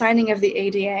before the signing of the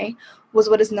ADA was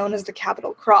what is known as the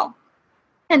Capitol Crawl.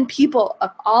 And people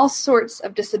of all sorts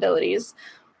of disabilities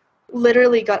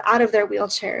literally got out of their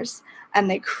wheelchairs and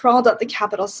they crawled up the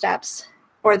Capitol steps,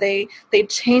 or they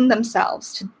chained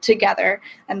themselves together,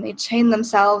 and they chained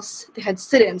themselves, they had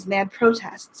sit-ins and they had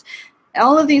protests.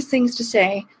 All of these things to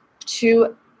say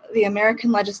to the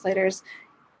American legislators,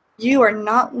 you are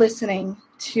not listening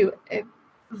to a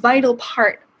vital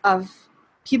part of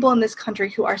people in this country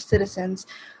who are citizens,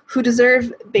 who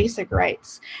deserve basic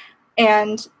rights.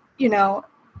 And, you know,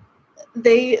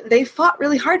 they fought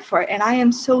really hard for it, and I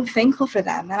am so thankful for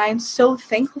them, and I am so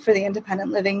thankful for the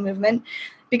independent living movement,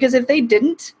 because if they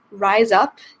didn't rise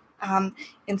up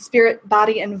in spirit,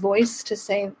 body, and voice to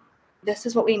say, this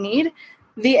is what we need,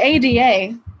 the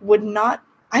ADA would not,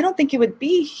 I don't think it would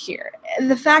be here.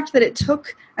 And the fact that it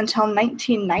took until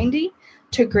 1990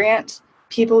 to grant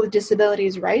people with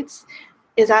disabilities rights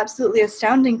is absolutely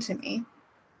astounding to me.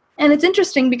 And it's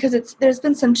interesting because there's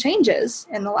been some changes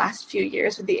in the last few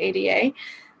years with the ADA.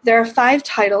 There are 5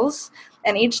 titles,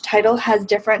 and each title has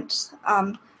different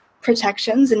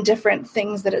protections and different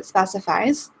things that it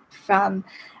specifies, from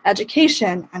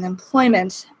education and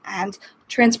employment and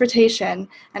transportation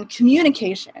and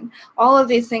communication. All of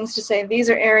these things to say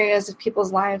these are areas of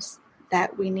people's lives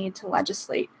that we need to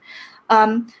legislate.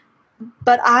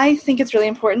 But I think it's really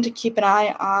important to keep an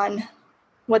eye on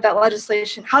what that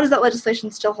legislation, how does that legislation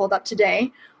still hold up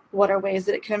today? What are ways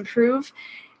that it can improve?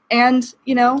 And,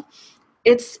 you know,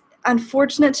 it's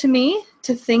unfortunate to me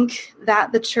to think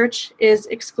that the church is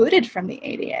excluded from the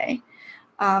ADA.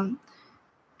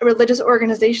 Religious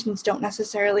organizations don't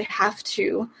necessarily have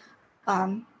to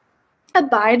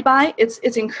abide by. It's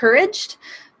encouraged,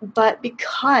 but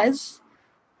because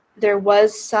there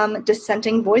was some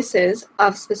dissenting voices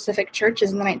of specific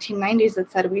churches in the 1990s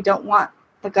that said we don't want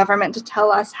the government to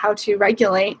tell us how to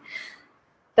regulate,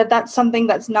 that's something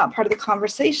that's not part of the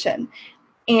conversation.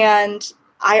 And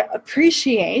I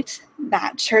appreciate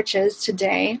that churches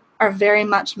today are very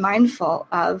much mindful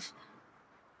of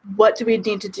what do we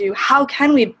need to do, how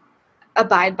can we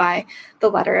abide by the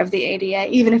letter of the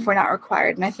ADA, even if we're not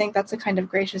required. And I think that's a kind of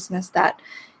graciousness that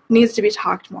needs to be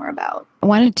talked more about. I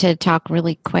wanted to talk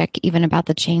really quick even about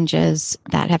the changes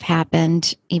that have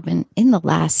happened even in the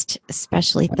last,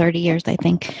 especially 30 years, I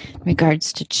think, in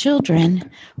regards to children.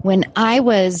 When I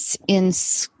was in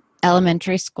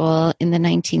elementary school in the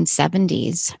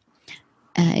 1970s,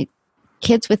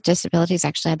 kids with disabilities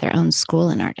actually had their own school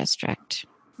in our district.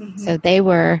 Mm-hmm. So they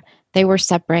were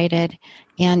separated.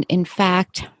 And in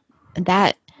fact,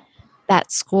 that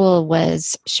school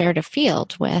was shared a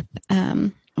field with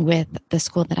the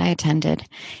school that I attended.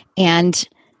 And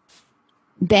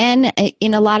then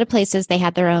in a lot of places, they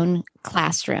had their own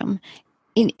classroom.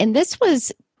 And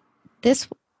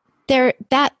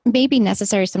that may be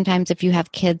necessary sometimes if you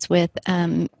have kids with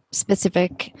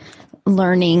specific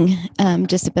learning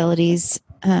disabilities,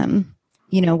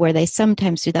 where they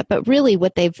sometimes do that. But really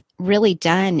what they've really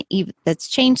done that's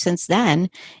changed since then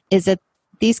is that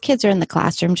these kids are in the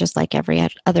classroom just like every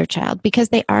other child, because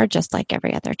they are just like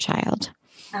every other child.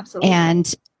 Absolutely.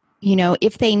 And,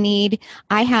 if they need,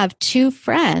 I have 2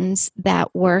 friends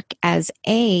that work as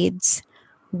aides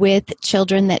with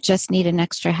children that just need an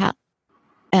extra help.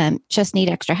 just need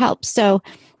extra help. So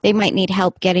they might need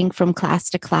help getting from class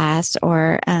to class,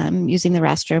 or using the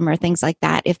restroom, or things like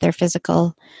that if their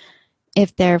physical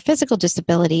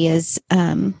disability is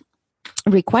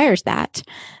requires that.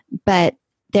 But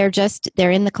they're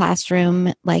in the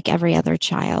classroom like every other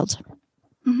child.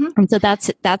 Mm-hmm. And so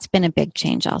that's been a big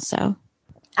change also.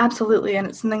 Absolutely, and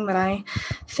it's something that I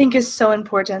think is so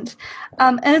important.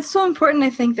 And it's so important, I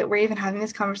think, that we're even having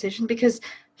this conversation, because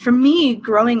for me,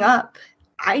 growing up,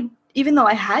 even though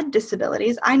I had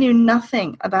disabilities, I knew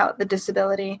nothing about the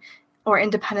disability or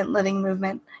independent living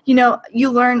movement. You know, you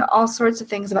learn all sorts of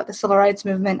things about the civil rights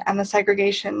movement and the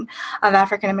segregation of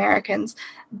African Americans,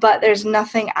 but there's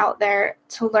nothing out there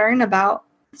to learn about.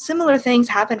 Similar things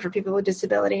happen for people with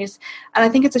disabilities, and I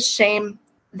think it's a shame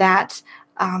that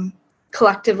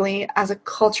collectively, as a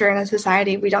culture and a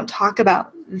society, we don't talk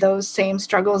about those same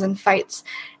struggles and fights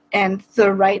and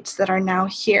the rights that are now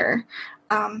here.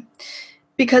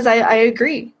 Because I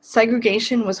agree,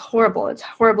 segregation was horrible. It's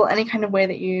horrible any kind of way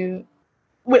that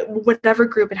whatever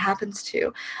group it happens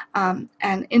to.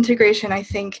 And integration, I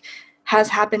think, has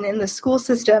happened in the school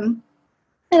system,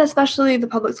 and especially the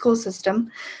public school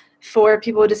system, for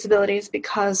people with disabilities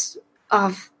because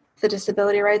of the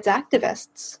disability rights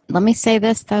activists. Let me say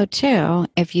this, though, too.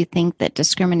 If you think that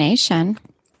discrimination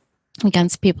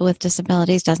against people with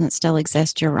disabilities doesn't still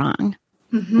exist, you're wrong.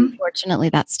 Mm-hmm. Unfortunately,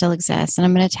 that still exists. And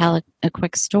I'm going to tell a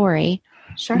quick story,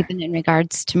 Sure. even in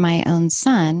regards to my own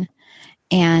son.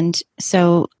 And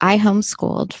so I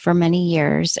homeschooled for many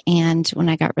years. And when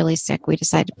I got really sick, we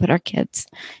decided to put our kids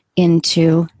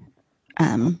into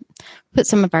put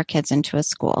some of our kids into a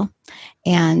school.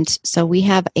 And so we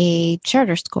have a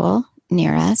charter school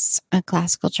near us, a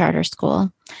classical charter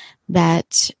school,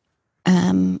 that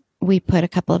we put a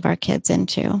couple of our kids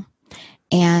into.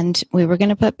 And we were going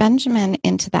to put Benjamin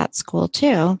into that school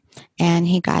too. And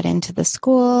he got into the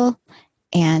school,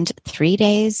 and 3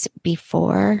 days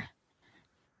before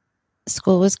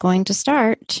school was going to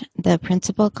start, the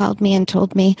principal called me and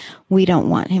told me, "We don't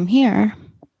want him here.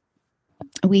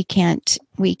 We don't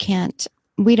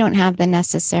have the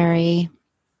necessary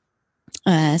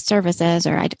services,"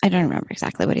 or I don't remember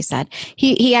exactly what he said.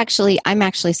 He actually, I'm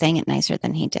actually saying it nicer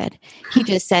than he did. He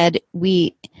just said,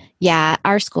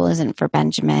 our school isn't for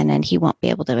Benjamin and he won't be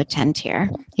able to attend here.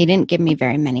 He didn't give me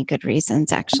very many good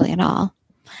reasons actually at all.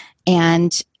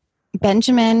 And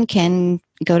Benjamin can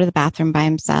go to the bathroom by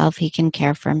himself. He can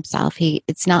care for himself.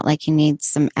 It's not like he needs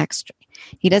some extra.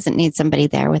 He doesn't need somebody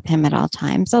there with him at all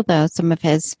times, although some of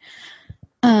his,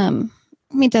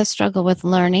 he does struggle with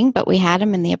learning, but we had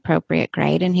him in the appropriate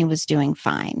grade and he was doing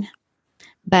fine.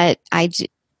 But I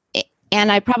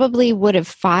probably would have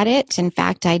fought it. In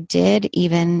fact, I did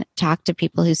even talk to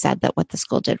people who said that what the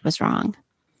school did was wrong.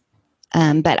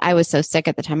 But I was so sick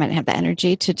at the time, I didn't have the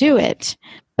energy to do it.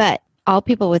 But all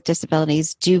people with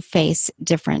disabilities do face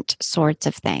different sorts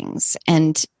of things.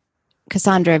 And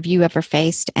Cassandra, have you ever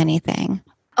faced anything?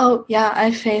 Oh, yeah,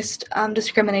 I faced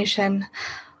discrimination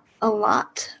a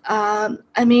lot.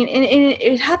 I mean,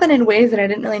 it happened in ways that I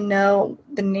didn't really know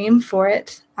the name for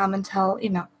it until,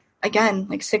 again,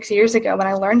 like 6 years ago when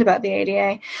I learned about the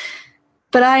ADA.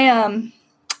 But I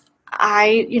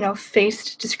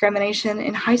faced discrimination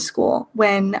in high school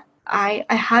when I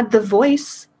had the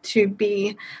voice to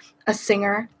be a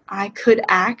singer. I could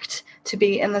act to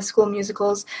be in the school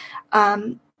musicals.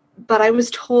 But I was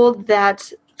told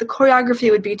that the choreography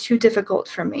would be too difficult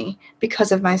for me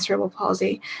because of my cerebral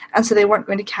palsy. And so they weren't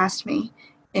going to cast me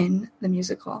in the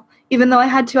musical, even though I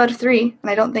had 2 out of 3. And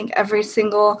I don't think every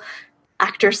single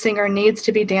actor, singer needs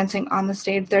to be dancing on the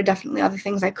stage. There are definitely other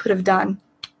things I could have done.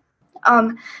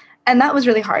 And that was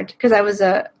really hard because I was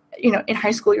in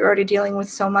high school, you're already dealing with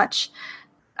so much.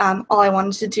 All I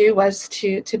wanted to do was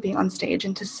to be on stage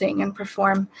and to sing and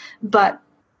perform. But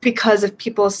because of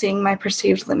people seeing my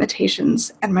perceived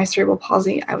limitations and my cerebral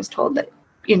palsy, I was told that,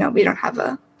 we don't have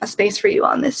a space for you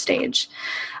on this stage.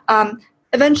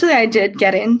 Eventually, I did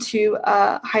get into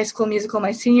High School Musical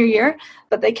my senior year,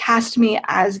 but they cast me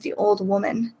as the old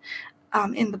woman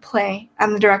in the play.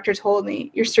 And the director told me,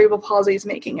 "Your cerebral palsy is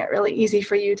making it really easy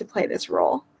for you to play this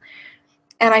role."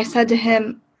 And I said to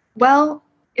him, "Well,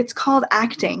 it's called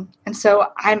acting. And so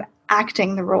I'm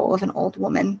acting the role of an old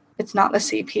woman. It's not the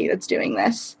CP that's doing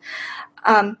this."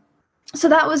 So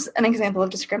that was an example of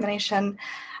discrimination.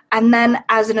 And then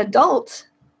as an adult,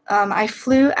 I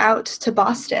flew out to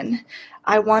Boston.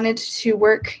 I wanted to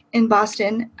work in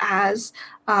Boston as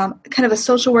kind of a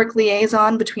social work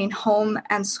liaison between home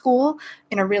and school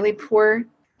in a really poor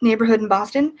neighborhood in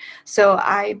Boston. So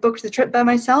I booked the trip by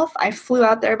myself. I flew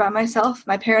out there by myself.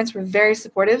 My parents were very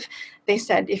supportive. They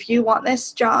said, "If you want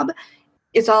this job,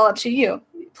 it's all up to you.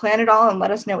 plan it all and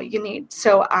let us know what you need.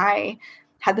 So I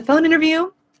had the phone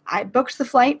interview. I booked the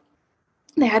flight.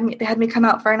 They had me come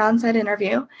out for an on-site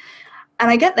interview. And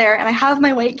I get there and I have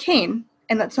my white cane.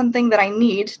 And that's something that I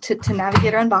need to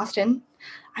navigate around Boston.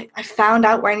 I found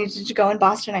out where I needed to go in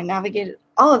Boston. I navigated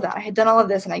all of that. I had done all of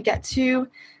this. And I get to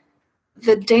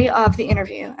the day of the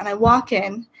interview. And I walk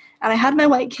in. And I had my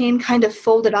white cane kind of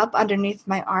folded up underneath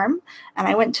my arm. And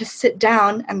I went to sit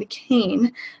down. And the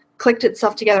cane clicked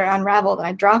itself together and unraveled. And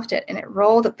I dropped it. And it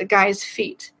rolled at the guy's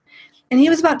feet. And he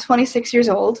was about 26 years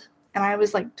old. And I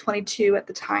was like 22 at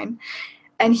the time.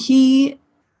 And he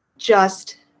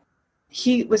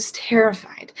was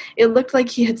terrified. It looked like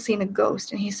he had seen a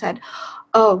ghost. And he said,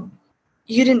 "Oh,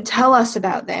 you didn't tell us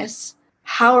about this.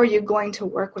 How are you going to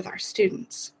work with our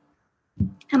students?"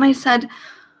 And I said,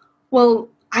 "Well,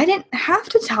 I didn't have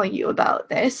to tell you about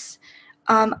this.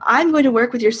 I'm going to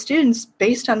work with your students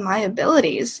based on my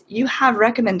abilities. You have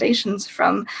recommendations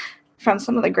from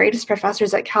some of the greatest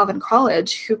professors at Calvin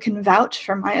College who can vouch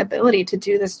for my ability to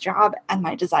do this job and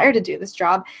my desire to do this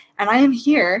job. And I am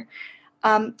here."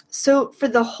 So for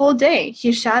the whole day,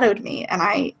 he shadowed me, and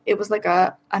it was like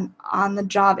an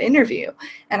on-the-job interview.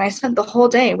 And I spent the whole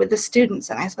day with the students,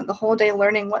 and I spent the whole day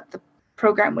learning what the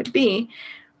program would be.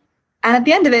 And at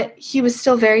the end of it, he was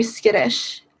still very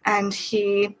skittish, and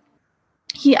he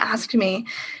asked me,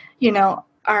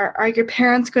 are your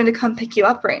parents going to come pick you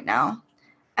up right now?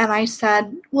 And I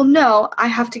said, "Well, no, I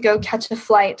have to go catch a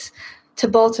flight to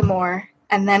Baltimore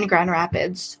and then Grand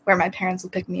Rapids, where my parents will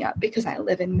pick me up because I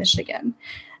live in Michigan."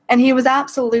 And he was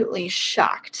absolutely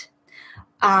shocked.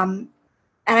 And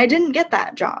I didn't get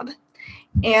that job.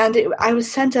 And I was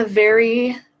sent a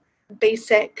very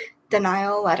basic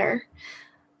denial letter.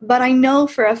 But I know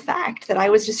for a fact that I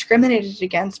was discriminated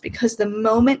against because the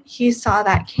moment he saw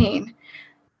that cane,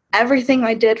 everything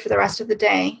I did for the rest of the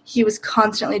day, he was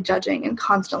constantly judging and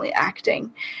constantly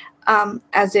acting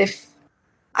as if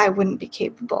I wouldn't be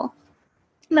capable.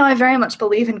 Now, I very much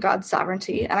believe in God's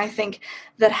sovereignty, and I think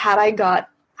that had I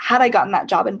gotten that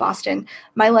job in Boston,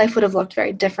 my life would have looked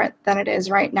very different than it is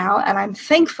right now, and I'm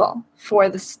thankful for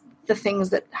the things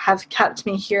that have kept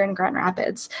me here in Grand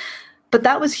Rapids. But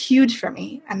that was huge for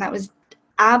me, and that was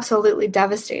absolutely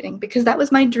devastating because that was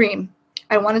my dream.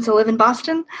 I wanted to live in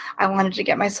Boston. I wanted to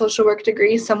get my social work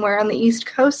degree somewhere on the East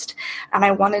Coast, and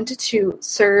I wanted to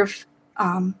serve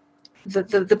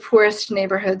the poorest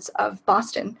neighborhoods of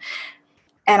Boston.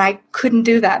 And I couldn't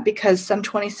do that because some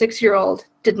 26-year-old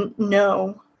didn't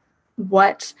know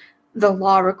what the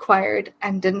law required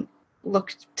and didn't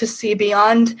look to see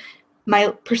beyond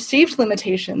my perceived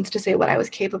limitations to say what I was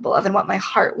capable of and what my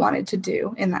heart wanted to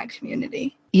do in that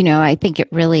community. I think it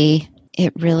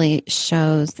really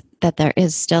shows that there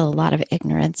is still a lot of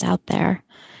ignorance out there.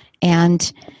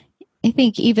 And I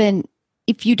think even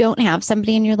if you don't have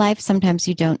somebody in your life, sometimes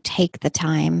you don't take the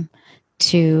time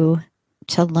to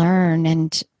learn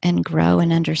and grow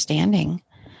in understanding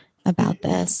about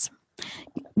this.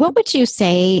 What would you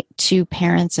say to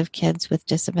parents of kids with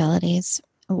disabilities?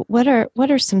 What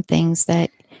are some things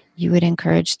that you would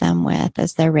encourage them with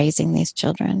as they're raising these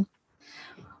children?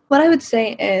 What I would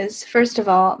say is, first of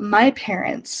all, my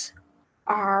parents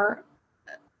are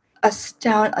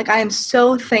astounded. Like, I am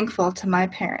so thankful to my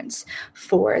parents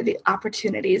for the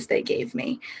opportunities they gave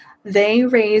me. They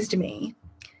raised me.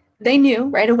 They knew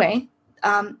right away.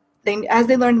 As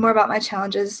they learned more about my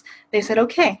challenges, they said,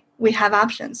 "Okay, we have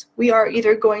options. We are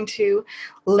either going to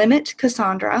limit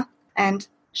Cassandra and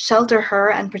shelter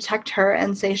her and protect her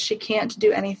and say she can't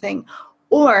do anything,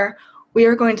 or we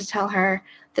are going to tell her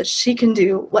that she can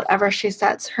do whatever she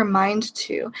sets her mind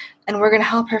to, and we're going to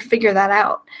help her figure that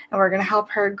out, and we're going to help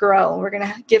her grow. We're going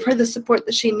to give her the support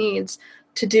that she needs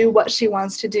to do what she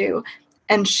wants to do.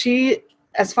 And she,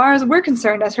 as far as we're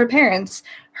concerned as her parents,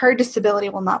 her disability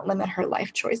will not limit her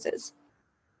life choices."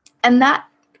 And that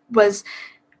was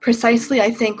precisely,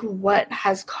 I think, what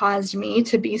has caused me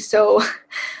to be so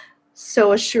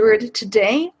assured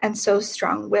today and so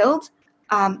strong-willed,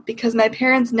 because my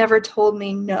parents never told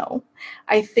me no.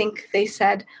 I think they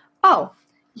said, "Oh,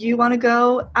 you want to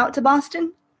go out to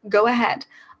Boston? Go ahead."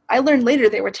 I learned later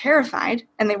they were terrified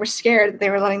and they were scared that they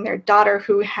were letting their daughter,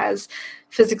 who has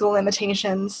physical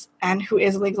limitations and who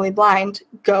is legally blind,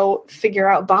 go figure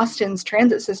out Boston's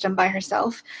transit system by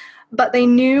herself. But they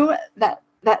knew that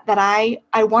I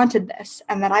wanted this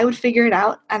and that I would figure it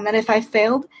out, and that if I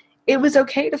failed, it was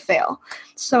okay to fail.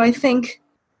 So I think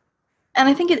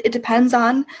it depends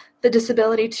on the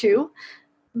disability too,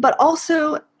 but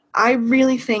also I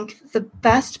really think the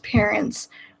best parents,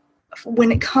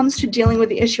 when it comes to dealing with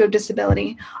the issue of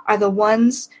disability, are the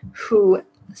ones who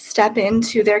step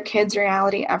into their kids'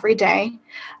 reality every day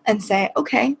and say,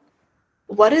 okay,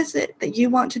 what is it that you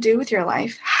want to do with your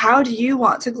life? How do you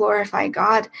want to glorify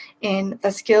God in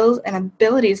the skills and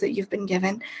abilities that you've been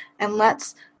given? And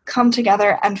let's come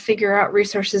together and figure out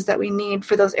resources that we need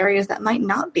for those areas that might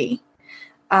not be.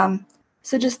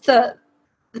 So just the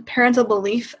parental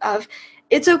belief of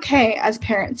it's okay as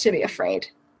parents to be afraid.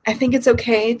 I think it's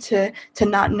okay to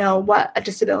not know what a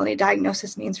disability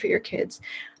diagnosis means for your kids.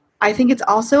 I think it's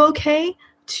also okay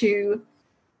to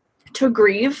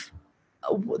grieve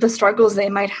the struggles they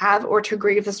might have, or to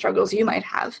grieve the struggles you might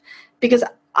have, because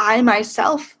I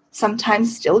myself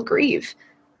sometimes still grieve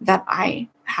that I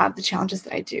have the challenges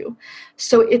that I do.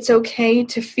 So it's okay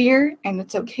to fear and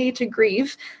it's okay to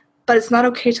grieve, but it's not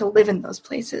okay to live in those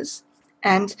places.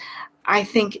 And I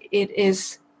think it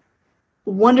is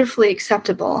wonderfully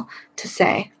acceptable to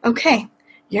say, okay,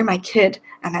 you're my kid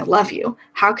and I love you.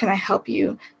 How can I help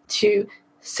you to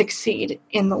succeed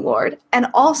in the Lord? And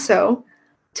also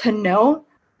to know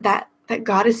that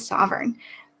God is sovereign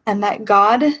and that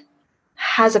God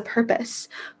has a purpose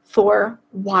for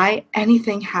why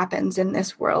anything happens in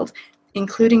this world,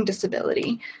 including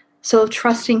disability. So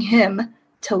trusting him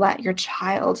to let your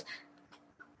child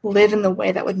live in the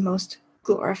way that would most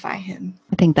glorify him.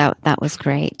 I think that was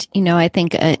great. I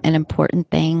think an important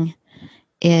thing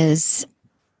is,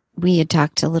 we had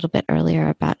talked a little bit earlier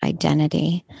about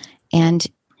identity, and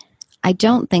I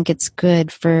don't think it's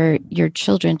good for your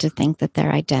children to think that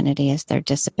their identity is their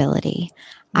disability.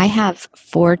 I have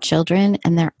 4 children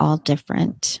and they're all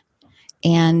different.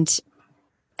 And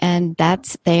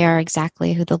they are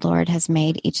exactly who the Lord has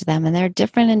made each of them. And they're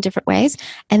different in different ways.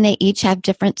 And they each have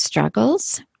different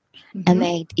struggles. Mm-hmm. And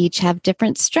they each have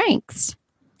different strengths.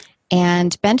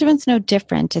 And Benjamin's no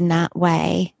different in that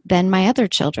way than my other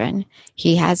children.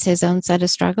 He has his own set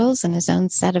of struggles and his own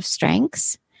set of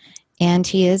strengths. And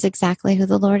he is exactly who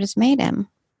the Lord has made him.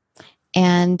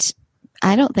 And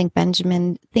I don't think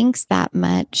Benjamin thinks that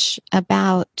much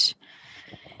about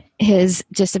his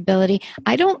disability.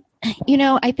 I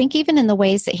think even in the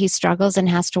ways that he struggles and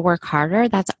has to work harder,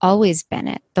 that's always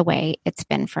been the way it's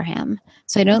been for him.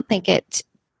 So I don't think it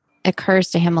occurs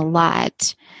to him a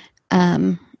lot.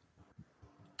 I'm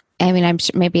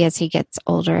sure maybe as he gets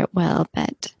older it will,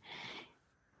 but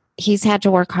he's had to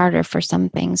work harder for some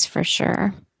things for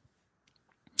sure.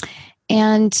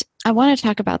 And I want to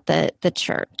talk about the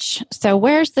church. So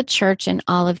where's the church in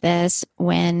all of this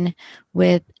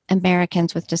with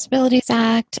Americans with Disabilities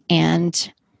Act?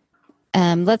 And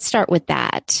let's start with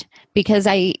that, because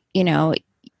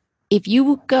if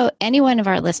you go, any one of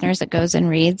our listeners that goes and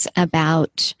reads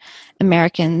about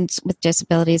Americans with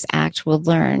Disabilities Act will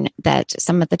learn that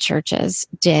some of the churches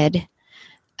did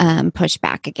push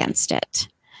back against it.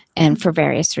 And for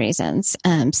various reasons.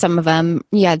 Some of them,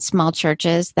 you had small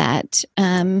churches that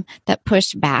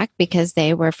pushed back because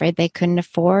they were afraid they couldn't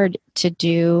afford to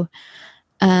do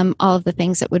all of the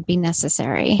things that would be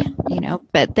necessary,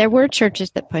 But there were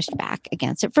churches that pushed back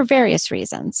against it for various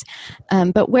reasons.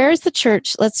 But where is the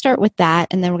church? Let's start with that,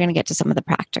 and then we're going to get to some of the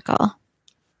practical.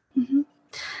 Mm-hmm.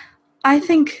 I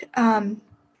think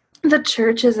the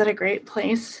church is at a great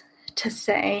place to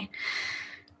say,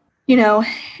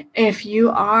 if you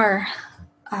are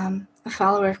a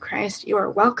follower of Christ, you are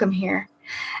welcome here.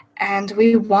 And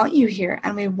we want you here,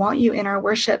 and we want you in our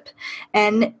worship.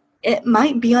 And it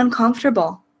might be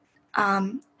uncomfortable.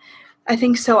 I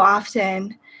think so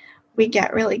often we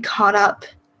get really caught up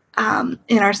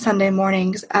in our Sunday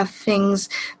mornings of things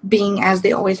being as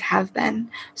they always have been.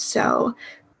 So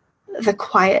the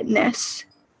quietness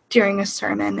during a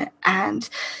sermon and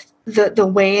the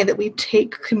way that we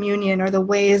take communion, or the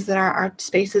ways that our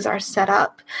spaces are set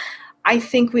up, I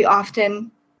think we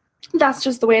often, that's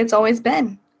just the way it's always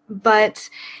been. But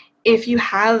if you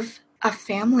have a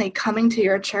family coming to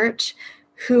your church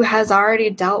who has already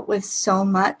dealt with so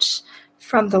much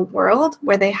from the world,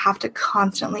 where they have to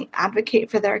constantly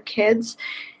advocate for their kids,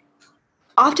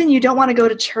 often you don't want to go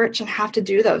to church and have to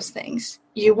do those things.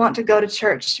 You want to go to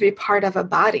church to be part of a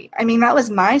body. That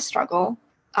was my struggle.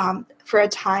 For a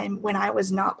time when I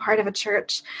was not part of a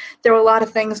church. There were a lot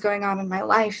of things going on in my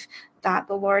life that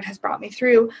the Lord has brought me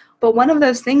through. But one of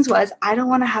those things was, I don't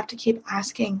want to have to keep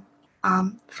asking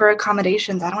for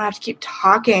accommodations. I don't have to keep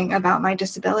talking about my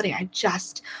disability. I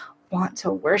just want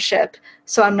to worship,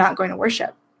 so I'm not going to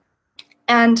worship.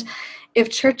 And if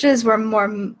churches were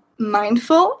more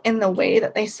mindful in the way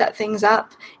that they set things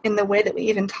up, in the way that we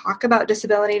even talk about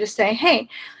disability, to say, hey,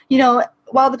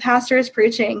 while the pastor is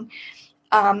preaching,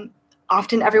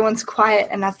 often everyone's quiet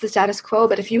and that's the status quo.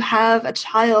 But if you have a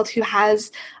child who has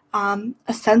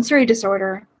a sensory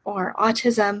disorder or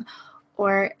autism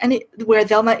or where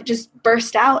they'll might just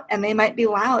burst out and they might be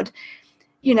loud.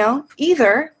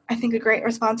 Either I think a great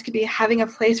response could be having a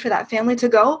place for that family to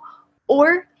go,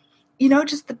 or,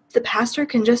 just the pastor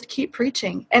can just keep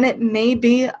preaching. And it may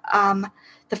be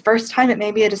the first time, it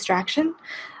may be a distraction,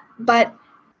 but,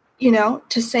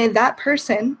 to say that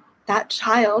person, that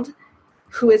child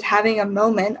who is having a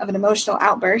moment of an emotional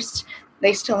outburst,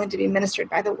 they still need to be ministered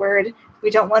by the word. We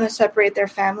don't want to separate their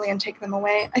family and take them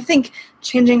away. I think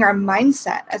changing our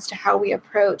mindset as to how we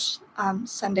approach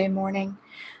Sunday morning,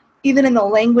 even in the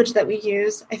language that we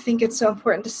use, I think it's so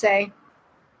important to say,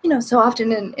 so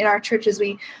often in our churches,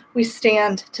 we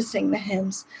stand to sing the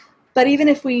hymns. But even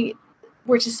if we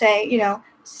were to say,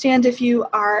 stand if you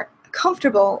are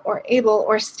comfortable or able,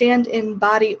 or stand in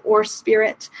body or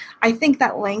spirit, I think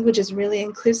that language is really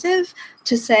inclusive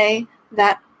to say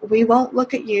that we won't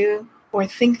look at you or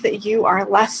think that you are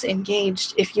less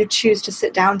engaged if you choose to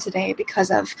sit down today because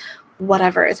of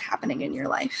whatever is happening in your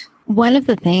life. One of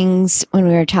the things when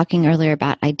we were talking earlier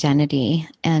about identity,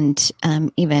 and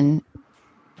even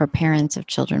for parents of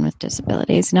children with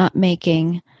disabilities, not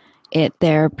making it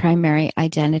their primary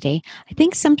identity, I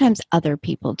think sometimes other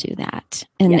people do that.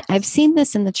 And yes. I've seen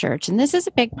this in the church, and this is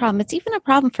a big problem. It's even a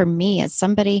problem for me as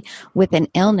somebody with an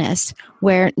illness,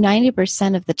 where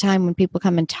 90% of the time when people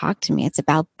come and talk to me, it's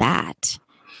about that,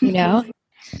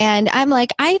 And I'm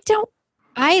like,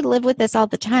 I live with this all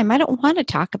the time. I don't want to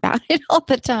talk about it all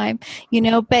the time,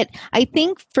 but I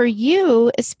think for you,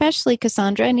 especially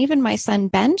Cassandra, and even my son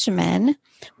Benjamin,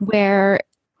 where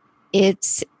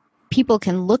it's people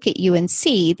can look at you and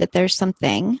see that there's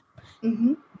something,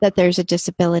 that there's a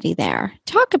disability there.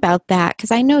 Talk about that,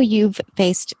 because I know you've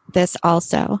faced this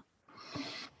also.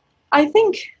 I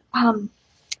think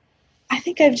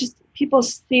people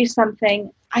see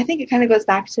something. I think it kind of goes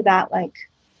back to that, like,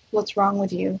 what's wrong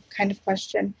with you kind of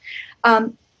question.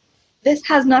 This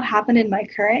has not happened in my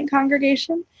current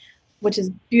congregation, which is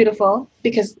beautiful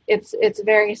because it's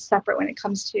very separate when it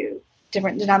comes to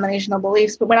different denominational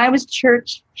beliefs. But when I was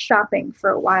church shopping for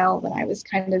a while, when I was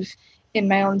kind of in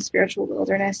my own spiritual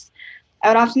wilderness, I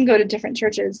would often go to different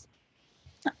churches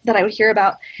that I would hear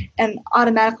about, and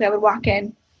automatically I would walk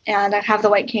in and I'd have the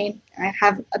white cane and I'd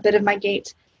have a bit of my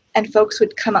gait, and folks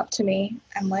would come up to me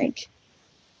and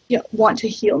want to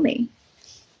heal me.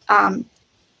 And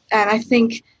I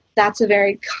think that's a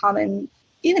very common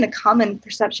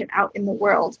perception out in the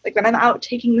world. Like when I'm out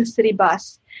taking the city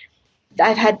bus,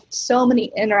 I've had so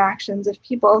many interactions of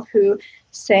people who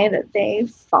say that they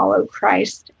follow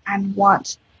Christ and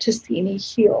want to see me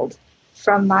healed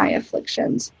from my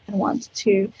afflictions and want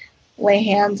to lay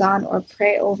hands on or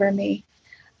pray over me.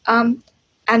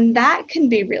 And that can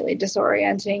be really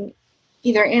disorienting,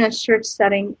 either in a church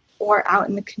setting or out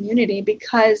in the community,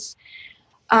 because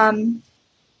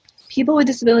people with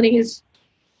disabilities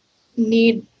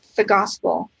need the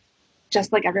gospel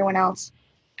just like everyone else.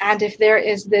 And if there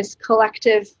is this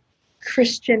collective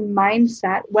Christian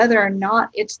mindset, whether or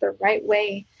not it's the right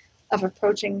way of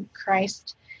approaching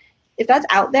Christ, if that's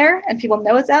out there and people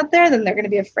know it's out there, then they're going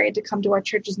to be afraid to come to our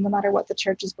churches no matter what the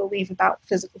churches believe about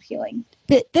physical healing.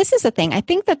 This is the thing. I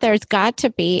think that there's got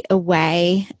to be a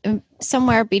way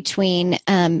somewhere between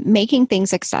making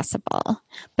things accessible,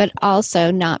 but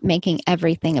also not making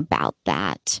everything about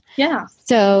that. Yeah.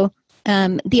 So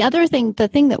the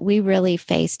thing that we really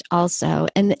faced also,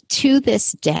 and to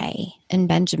this day, and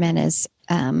Benjamin is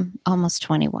almost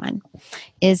 21,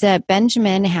 is that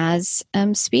Benjamin has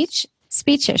speech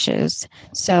issues.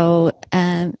 So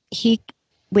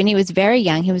when he was very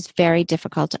young, he was very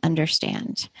difficult to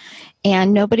understand,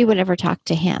 and nobody would ever talk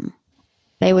to him.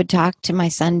 They would talk to my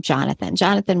son Jonathan.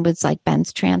 Jonathan was like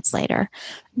Ben's translator,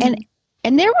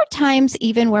 and there were times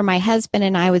even where my husband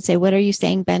and I would say, "What are you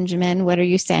saying, Benjamin? What are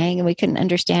you saying?" And we couldn't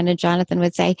understand. And Jonathan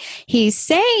would say, "He's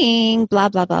saying blah,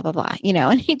 blah, blah, blah, blah,"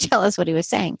 and he'd tell us what he was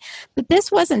saying. But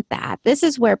this wasn't that. This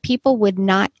is where people would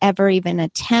not ever even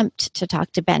attempt to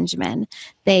talk to Benjamin.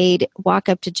 They'd walk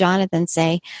up to Jonathan and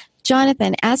say,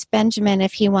 "Jonathan, ask Benjamin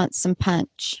if he wants some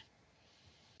punch."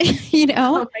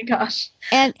 Oh my gosh.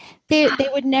 And they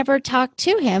would never talk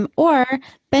to him. Or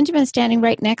Benjamin's standing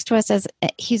right next to us as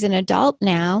he's an adult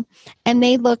now, and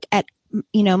they look at,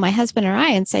 my husband or I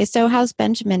and say, "So how's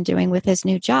Benjamin doing with his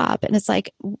new job?" And it's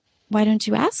like, why don't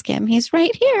you ask him? He's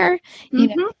right here.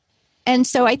 And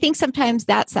so I think sometimes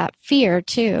that's that fear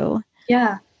too.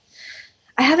 Yeah.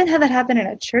 I haven't had that happen in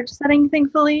a church setting,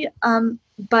 thankfully.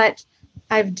 But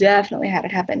I've definitely had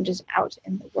it happen just out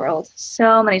in the world.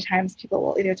 So many times people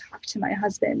will either talk to my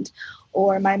husband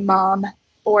or my mom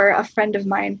or a friend of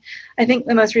mine. I think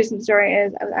the most recent story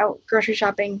is I was out grocery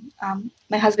shopping.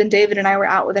 My husband David and I were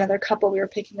out with another couple. We were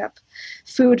picking up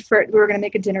food we were going to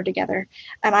make a dinner together.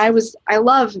 And I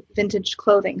love vintage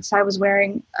clothing. So I was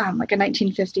wearing like a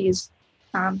 1950s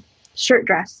shirt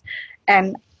dress.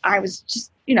 And I was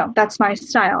just, that's my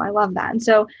style. I love that.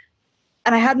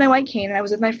 And I had my white cane and I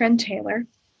was with my friend Taylor.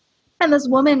 And this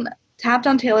woman tapped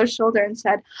on Taylor's shoulder and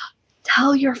said,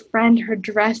 "Tell your friend her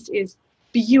dress is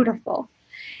beautiful."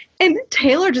 And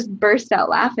Taylor just burst out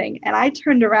laughing. And I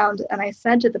turned around and I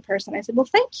said to the person, I said, "Well,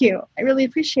 thank you. I really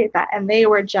appreciate that." And they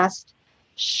were just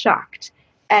shocked.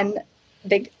 And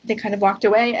they kind of walked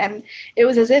away. And it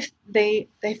was as if they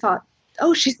thought,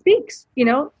 "Oh, she speaks,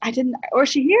 or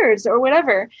she hears or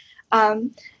whatever."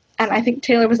 And I think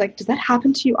Taylor was like, "Does that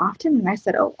happen to you often?" And I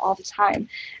said, "Oh, all the time."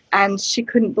 And she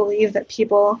couldn't believe that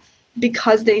people,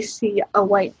 because they see a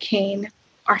white cane,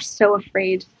 are so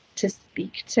afraid to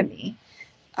speak to me.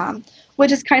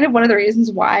 Which is kind of one of the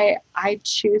reasons why I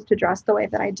choose to dress the way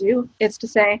that I do. It's to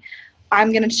say,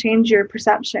 I'm going to change your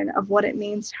perception of what it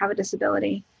means to have a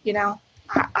disability.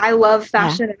 I love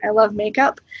fashion and I love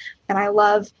makeup and I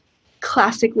love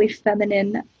classically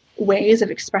feminine ways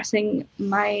of expressing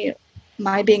my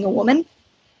being a woman.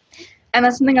 And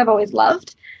that's something I've always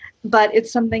loved, but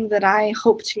it's something that I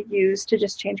hope to use to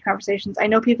just change conversations. I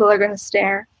know people are going to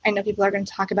stare. I know people are going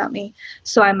to talk about me.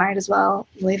 So I might as well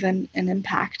leave an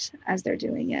impact as they're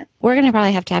doing it. We're going to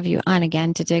probably have to have you on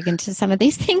again to dig into some of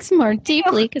these things more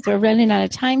deeply because we're running out of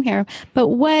time here. But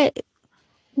what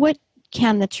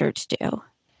can the church do?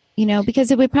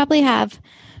 Because we probably have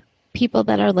people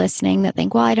that are listening that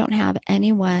think, well, I don't have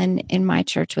anyone in my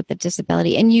church with a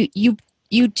disability. And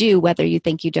you do, whether you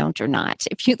think you don't or not.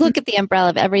 If you look at the umbrella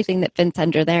of everything that fits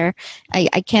under there,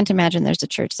 I can't imagine there's a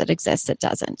church that exists that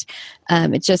doesn't.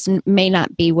 It just may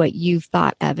not be what you've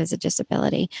thought of as a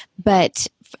disability. But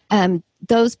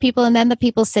those people, and then the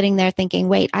people sitting there thinking,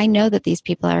 wait, I know that these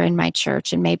people are in my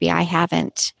church and maybe I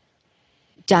haven't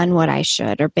done what I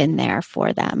should or been there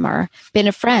for them or been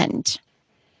a friend.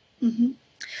 Mm-hmm.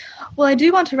 Well, I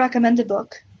do want to recommend a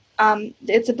book.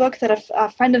 It's a book that a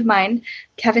friend of mine,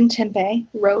 Kevin Timpe,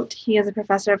 wrote. He is a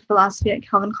professor of philosophy at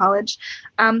Calvin College.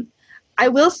 I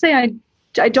will say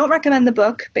I don't recommend the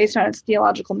book based on its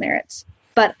theological merits,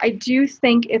 but I do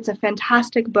think it's a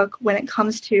fantastic book when it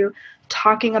comes to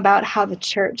talking about how the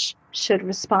church should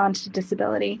respond to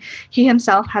disability. He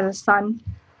himself has a son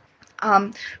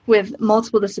with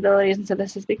multiple disabilities, and so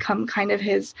this has become kind of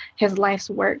his life's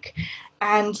work.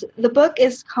 And the book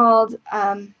is called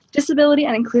Disability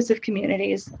and Inclusive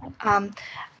Communities.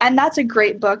 And that's a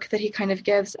great book that he kind of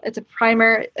gives. It's a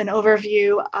primer, an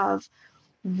overview of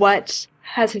what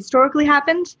has historically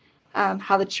happened,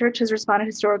 how the church has responded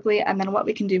historically, and then what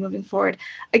we can do moving forward.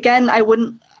 Again,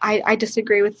 I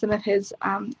disagree with some of his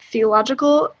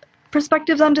theological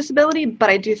perspectives on disability, but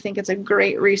I do think it's a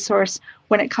great resource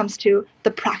when it comes to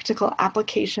the practical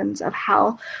applications of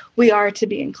how we are to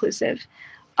be inclusive.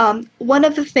 One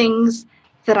of the things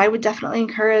that I would definitely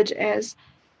encourage is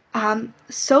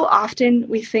so often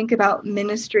we think about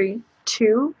ministry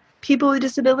to people with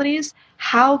disabilities.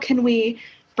 How can we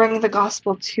bring the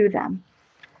gospel to them?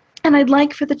 And I'd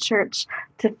like for the church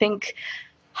to think,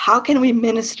 how can we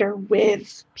minister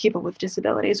with people with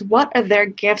disabilities? What are their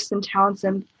gifts and talents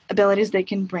and abilities they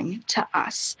can bring to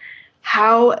us?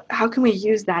 How can we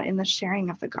use that in the sharing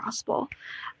of the gospel?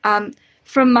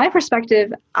 From my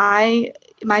perspective, my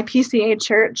PCA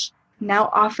church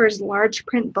now offers large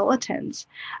print bulletins.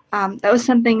 That was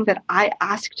something that I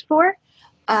asked for.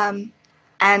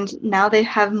 And now they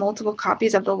have multiple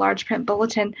copies of the large print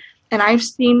bulletin. And I've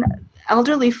seen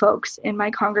elderly folks in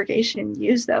my congregation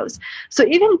use those. So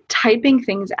even typing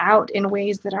things out in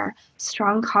ways that are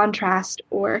strong contrast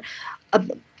or a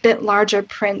bit larger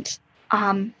print,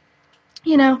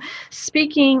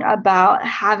 speaking about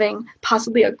having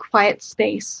possibly a quiet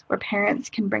space where parents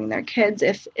can bring their kids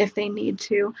if they need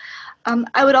to.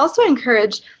 I would also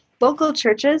encourage local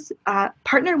churches,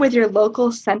 partner with your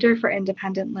local Center for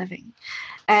Independent Living.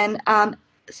 And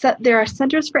there are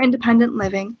centers for independent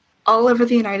living all over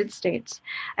the United States,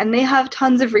 and they have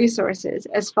tons of resources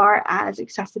as far as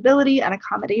accessibility and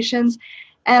accommodations.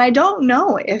 And I don't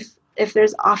know if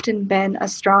there's often been a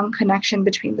strong connection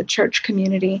between the church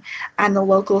community and the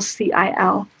local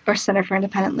CIL, or Center for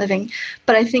Independent Living.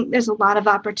 But I think there's a lot of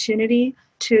opportunity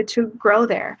to grow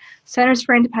there. Centers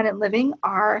for Independent Living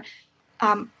are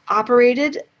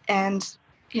operated and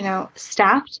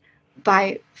staffed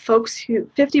by folks who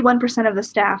 51% of the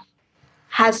staff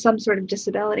has some sort of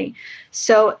disability.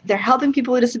 So they're helping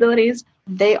people with disabilities.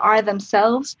 They are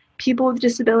themselves people with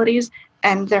disabilities,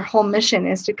 and their whole mission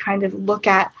is to kind of look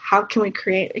at how can we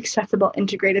create accessible,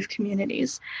 integrative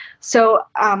communities. So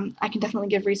I can definitely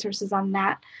give resources on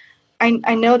that.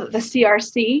 I know that the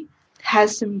CRC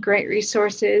has some great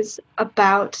resources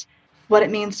about what it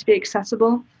means to be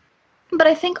accessible. But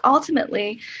I think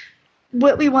ultimately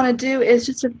what we want to do is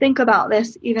just to think about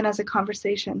this even as a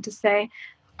conversation, to say,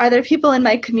 are there people in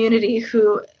my community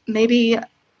who maybe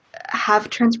have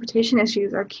transportation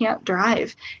issues or can't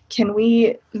drive? Can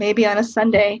we maybe on a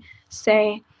Sunday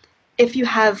say, if you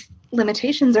have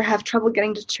limitations or have trouble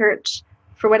getting to church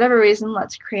for whatever reason,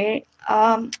 let's create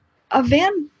a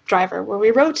van driver where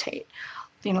we rotate,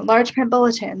 large parent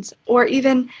bulletins, or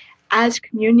even as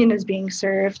communion is being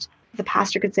served, the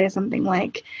pastor could say something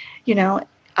like,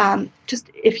 just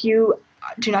if you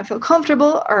do not feel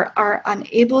comfortable or are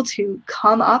unable to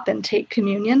come up and take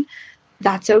communion,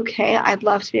 that's okay. I'd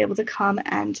love to be able to come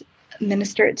and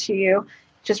minister it to you.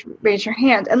 Just raise your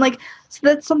hand. And so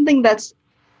that's something that's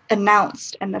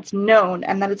announced and that's known,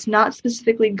 and that it's not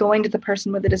specifically going to the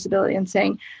person with a disability and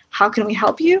saying, how can we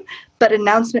help you? But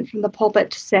announcement from the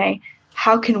pulpit to say,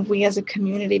 how can we as a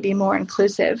community be more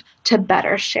inclusive to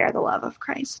better share the love of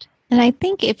Christ? And I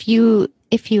think if you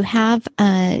have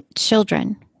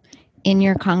children in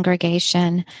your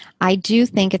congregation, I do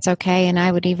think it's okay, and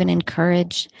I would even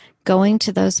encourage going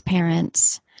to those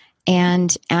parents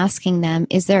and asking them,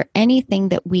 is there anything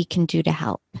that we can do to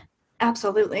help?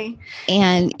 Absolutely.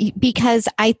 And because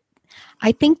I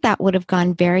think that would have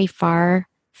gone very far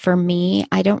for me.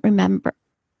 I don't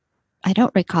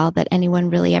recall that anyone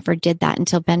really ever did that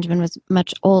until Benjamin was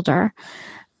much older.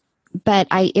 But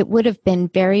it would have been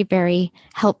very, very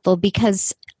helpful,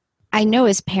 because I know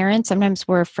as parents, sometimes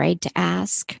we're afraid to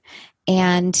ask.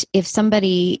 And if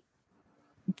somebody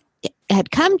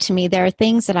had come to me, there are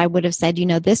things that I would have said,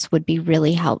 this would be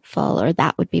really helpful, or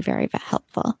that would be very, very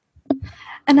helpful.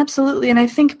 And absolutely. And I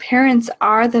think parents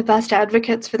are the best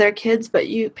advocates for their kids, but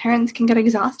parents can get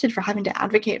exhausted for having to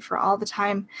advocate for all the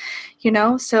time,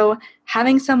 so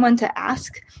having someone to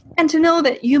ask, and to know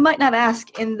that you might not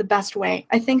ask in the best way.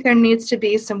 I think there needs to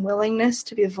be some willingness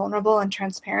to be vulnerable and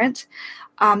transparent.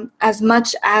 As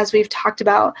much as we've talked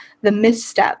about the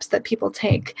missteps that people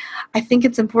take, I think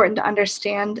it's important to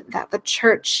understand that the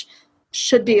church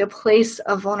should be a place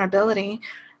of vulnerability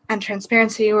and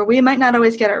transparency where we might not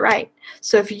always get it right.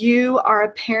 So if you are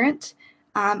a parent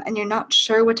and you're not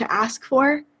sure what to ask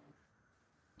for,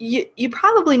 you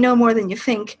probably know more than you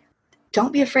think.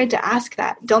 Don't be afraid to ask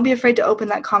that. Don't be afraid to open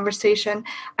that conversation.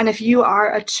 And if you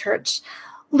are a church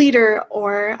leader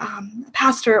or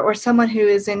pastor or someone who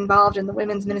is involved in the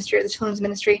women's ministry or the children's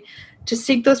ministry, to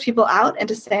seek those people out and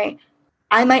to say,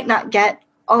 I might not get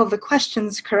all of the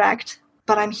questions correct,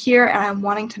 but I'm here and I'm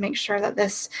wanting to make sure that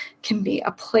this can be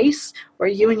a place where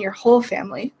you and your whole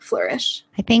family flourish.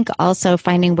 I think also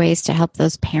finding ways to help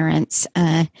those parents.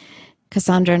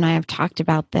 Cassandra and I have talked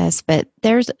about this, but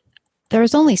there's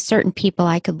only certain people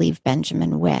I could leave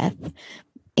Benjamin with.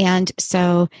 And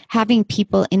so having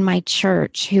people in my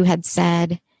church who had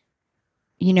said,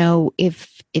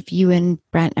 if you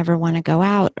and Brent ever want to go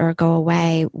out or go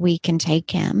away, we can take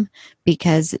him,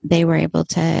 because they were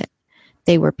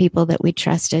people that we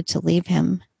trusted to leave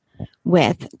him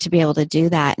with, to be able to do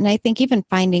that. And I think even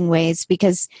finding ways,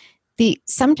 because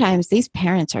sometimes these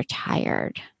parents are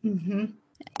tired,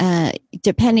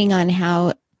 depending on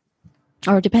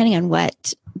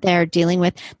what they're dealing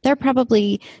with. They're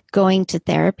probably going to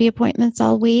therapy appointments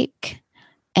all week,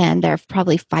 and they're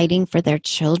probably fighting for their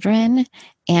children,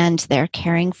 and they're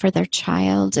caring for their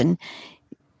child. And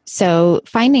so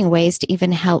finding ways to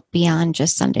even help beyond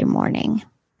just Sunday morning.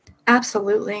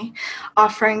 Absolutely.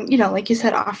 Offering, like you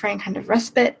said, offering kind of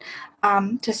respite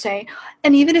to say,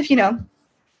 and even if,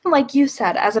 like you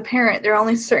said, as a parent, there are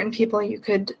only certain people you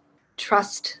could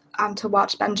trust to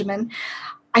watch Benjamin.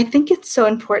 I think it's so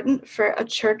important for a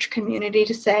church community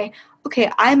to say, okay,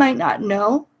 I might not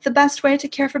know the best way to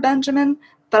care for Benjamin,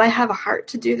 but I have a heart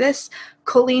to do this.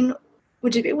 Colleen,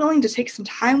 would you be willing to take some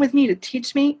time with me to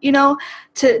teach me,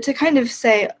 to kind of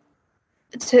say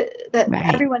that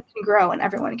right. Everyone can grow and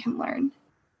everyone can learn.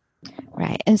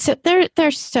 Right. And so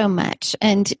there's so much.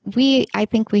 And I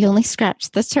think we only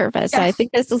scratched the surface. Yes. So I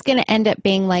think this is going to end up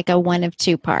being like a one of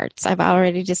two parts. I've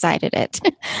already decided it.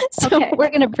 So okay. We're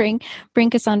going to bring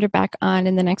Cassandra back on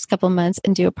in the next couple of months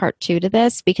and do a part 2 to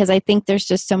this, because I think there's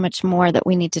just so much more that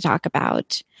we need to talk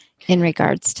about in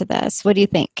regards to this. What do you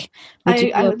think?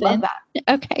 I would love that.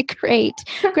 Okay, great.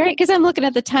 Because I'm looking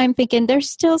at the time thinking there's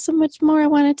still so much more I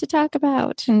wanted to talk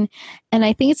about. And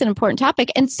I think it's an important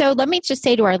topic. And so let me just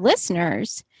say to our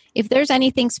listeners, if there's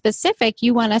anything specific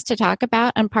you want us to talk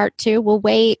about on part 2, we'll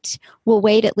wait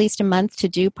at least a month to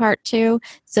do part 2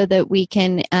 so that we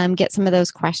can get some of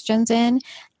those questions in.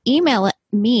 Email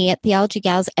me at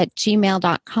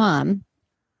theologygals@gmail.com.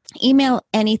 Email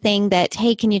anything that,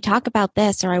 hey, can you talk about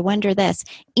this, or I wonder this.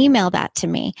 Email that to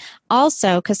me.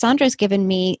 Also, Cassandra's given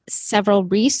me several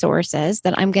resources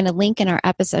that I'm going to link in our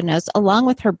episode notes, along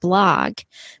with her blog,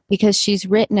 because she's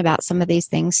written about some of these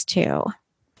things too.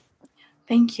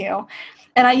 Thank you.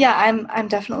 And I'm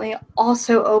definitely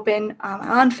also open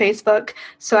on Facebook,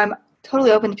 so I'm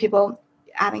totally open to people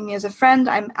adding me as a friend.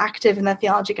 I'm active in the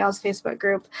Theology Gals Facebook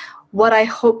group. What I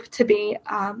hope to be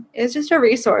is just a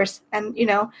resource. And,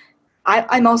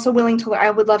 I'm also willing to learn. I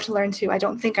would love to learn too. I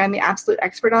don't think I'm the absolute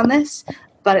expert on this,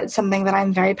 but it's something that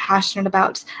I'm very passionate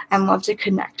about and love to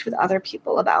connect with other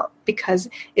people about, because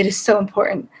it is so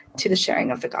important to the sharing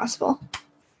of the gospel.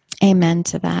 Amen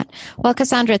to that. Well,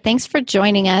 Cassandra, thanks for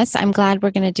joining us. I'm glad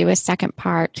we're going to do a second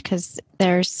part because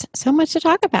there's so much to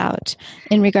talk about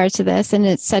in regards to this, and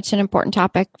it's such an important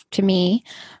topic to me,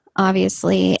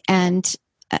 obviously, and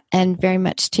very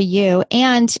much to you.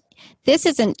 And this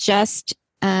isn't just,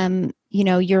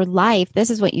 your life. This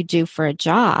is what you do for a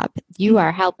job. You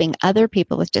are helping other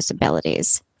people with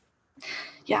disabilities.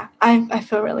 Yeah, I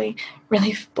feel really,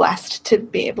 really blessed to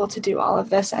be able to do all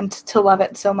of this and to love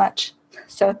it so much.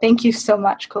 So thank you so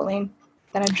much, Colleen.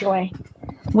 It's been a joy.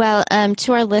 Well,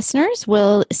 to our listeners,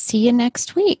 we'll see you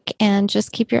next week, and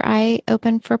just keep your eye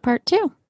open for part 2.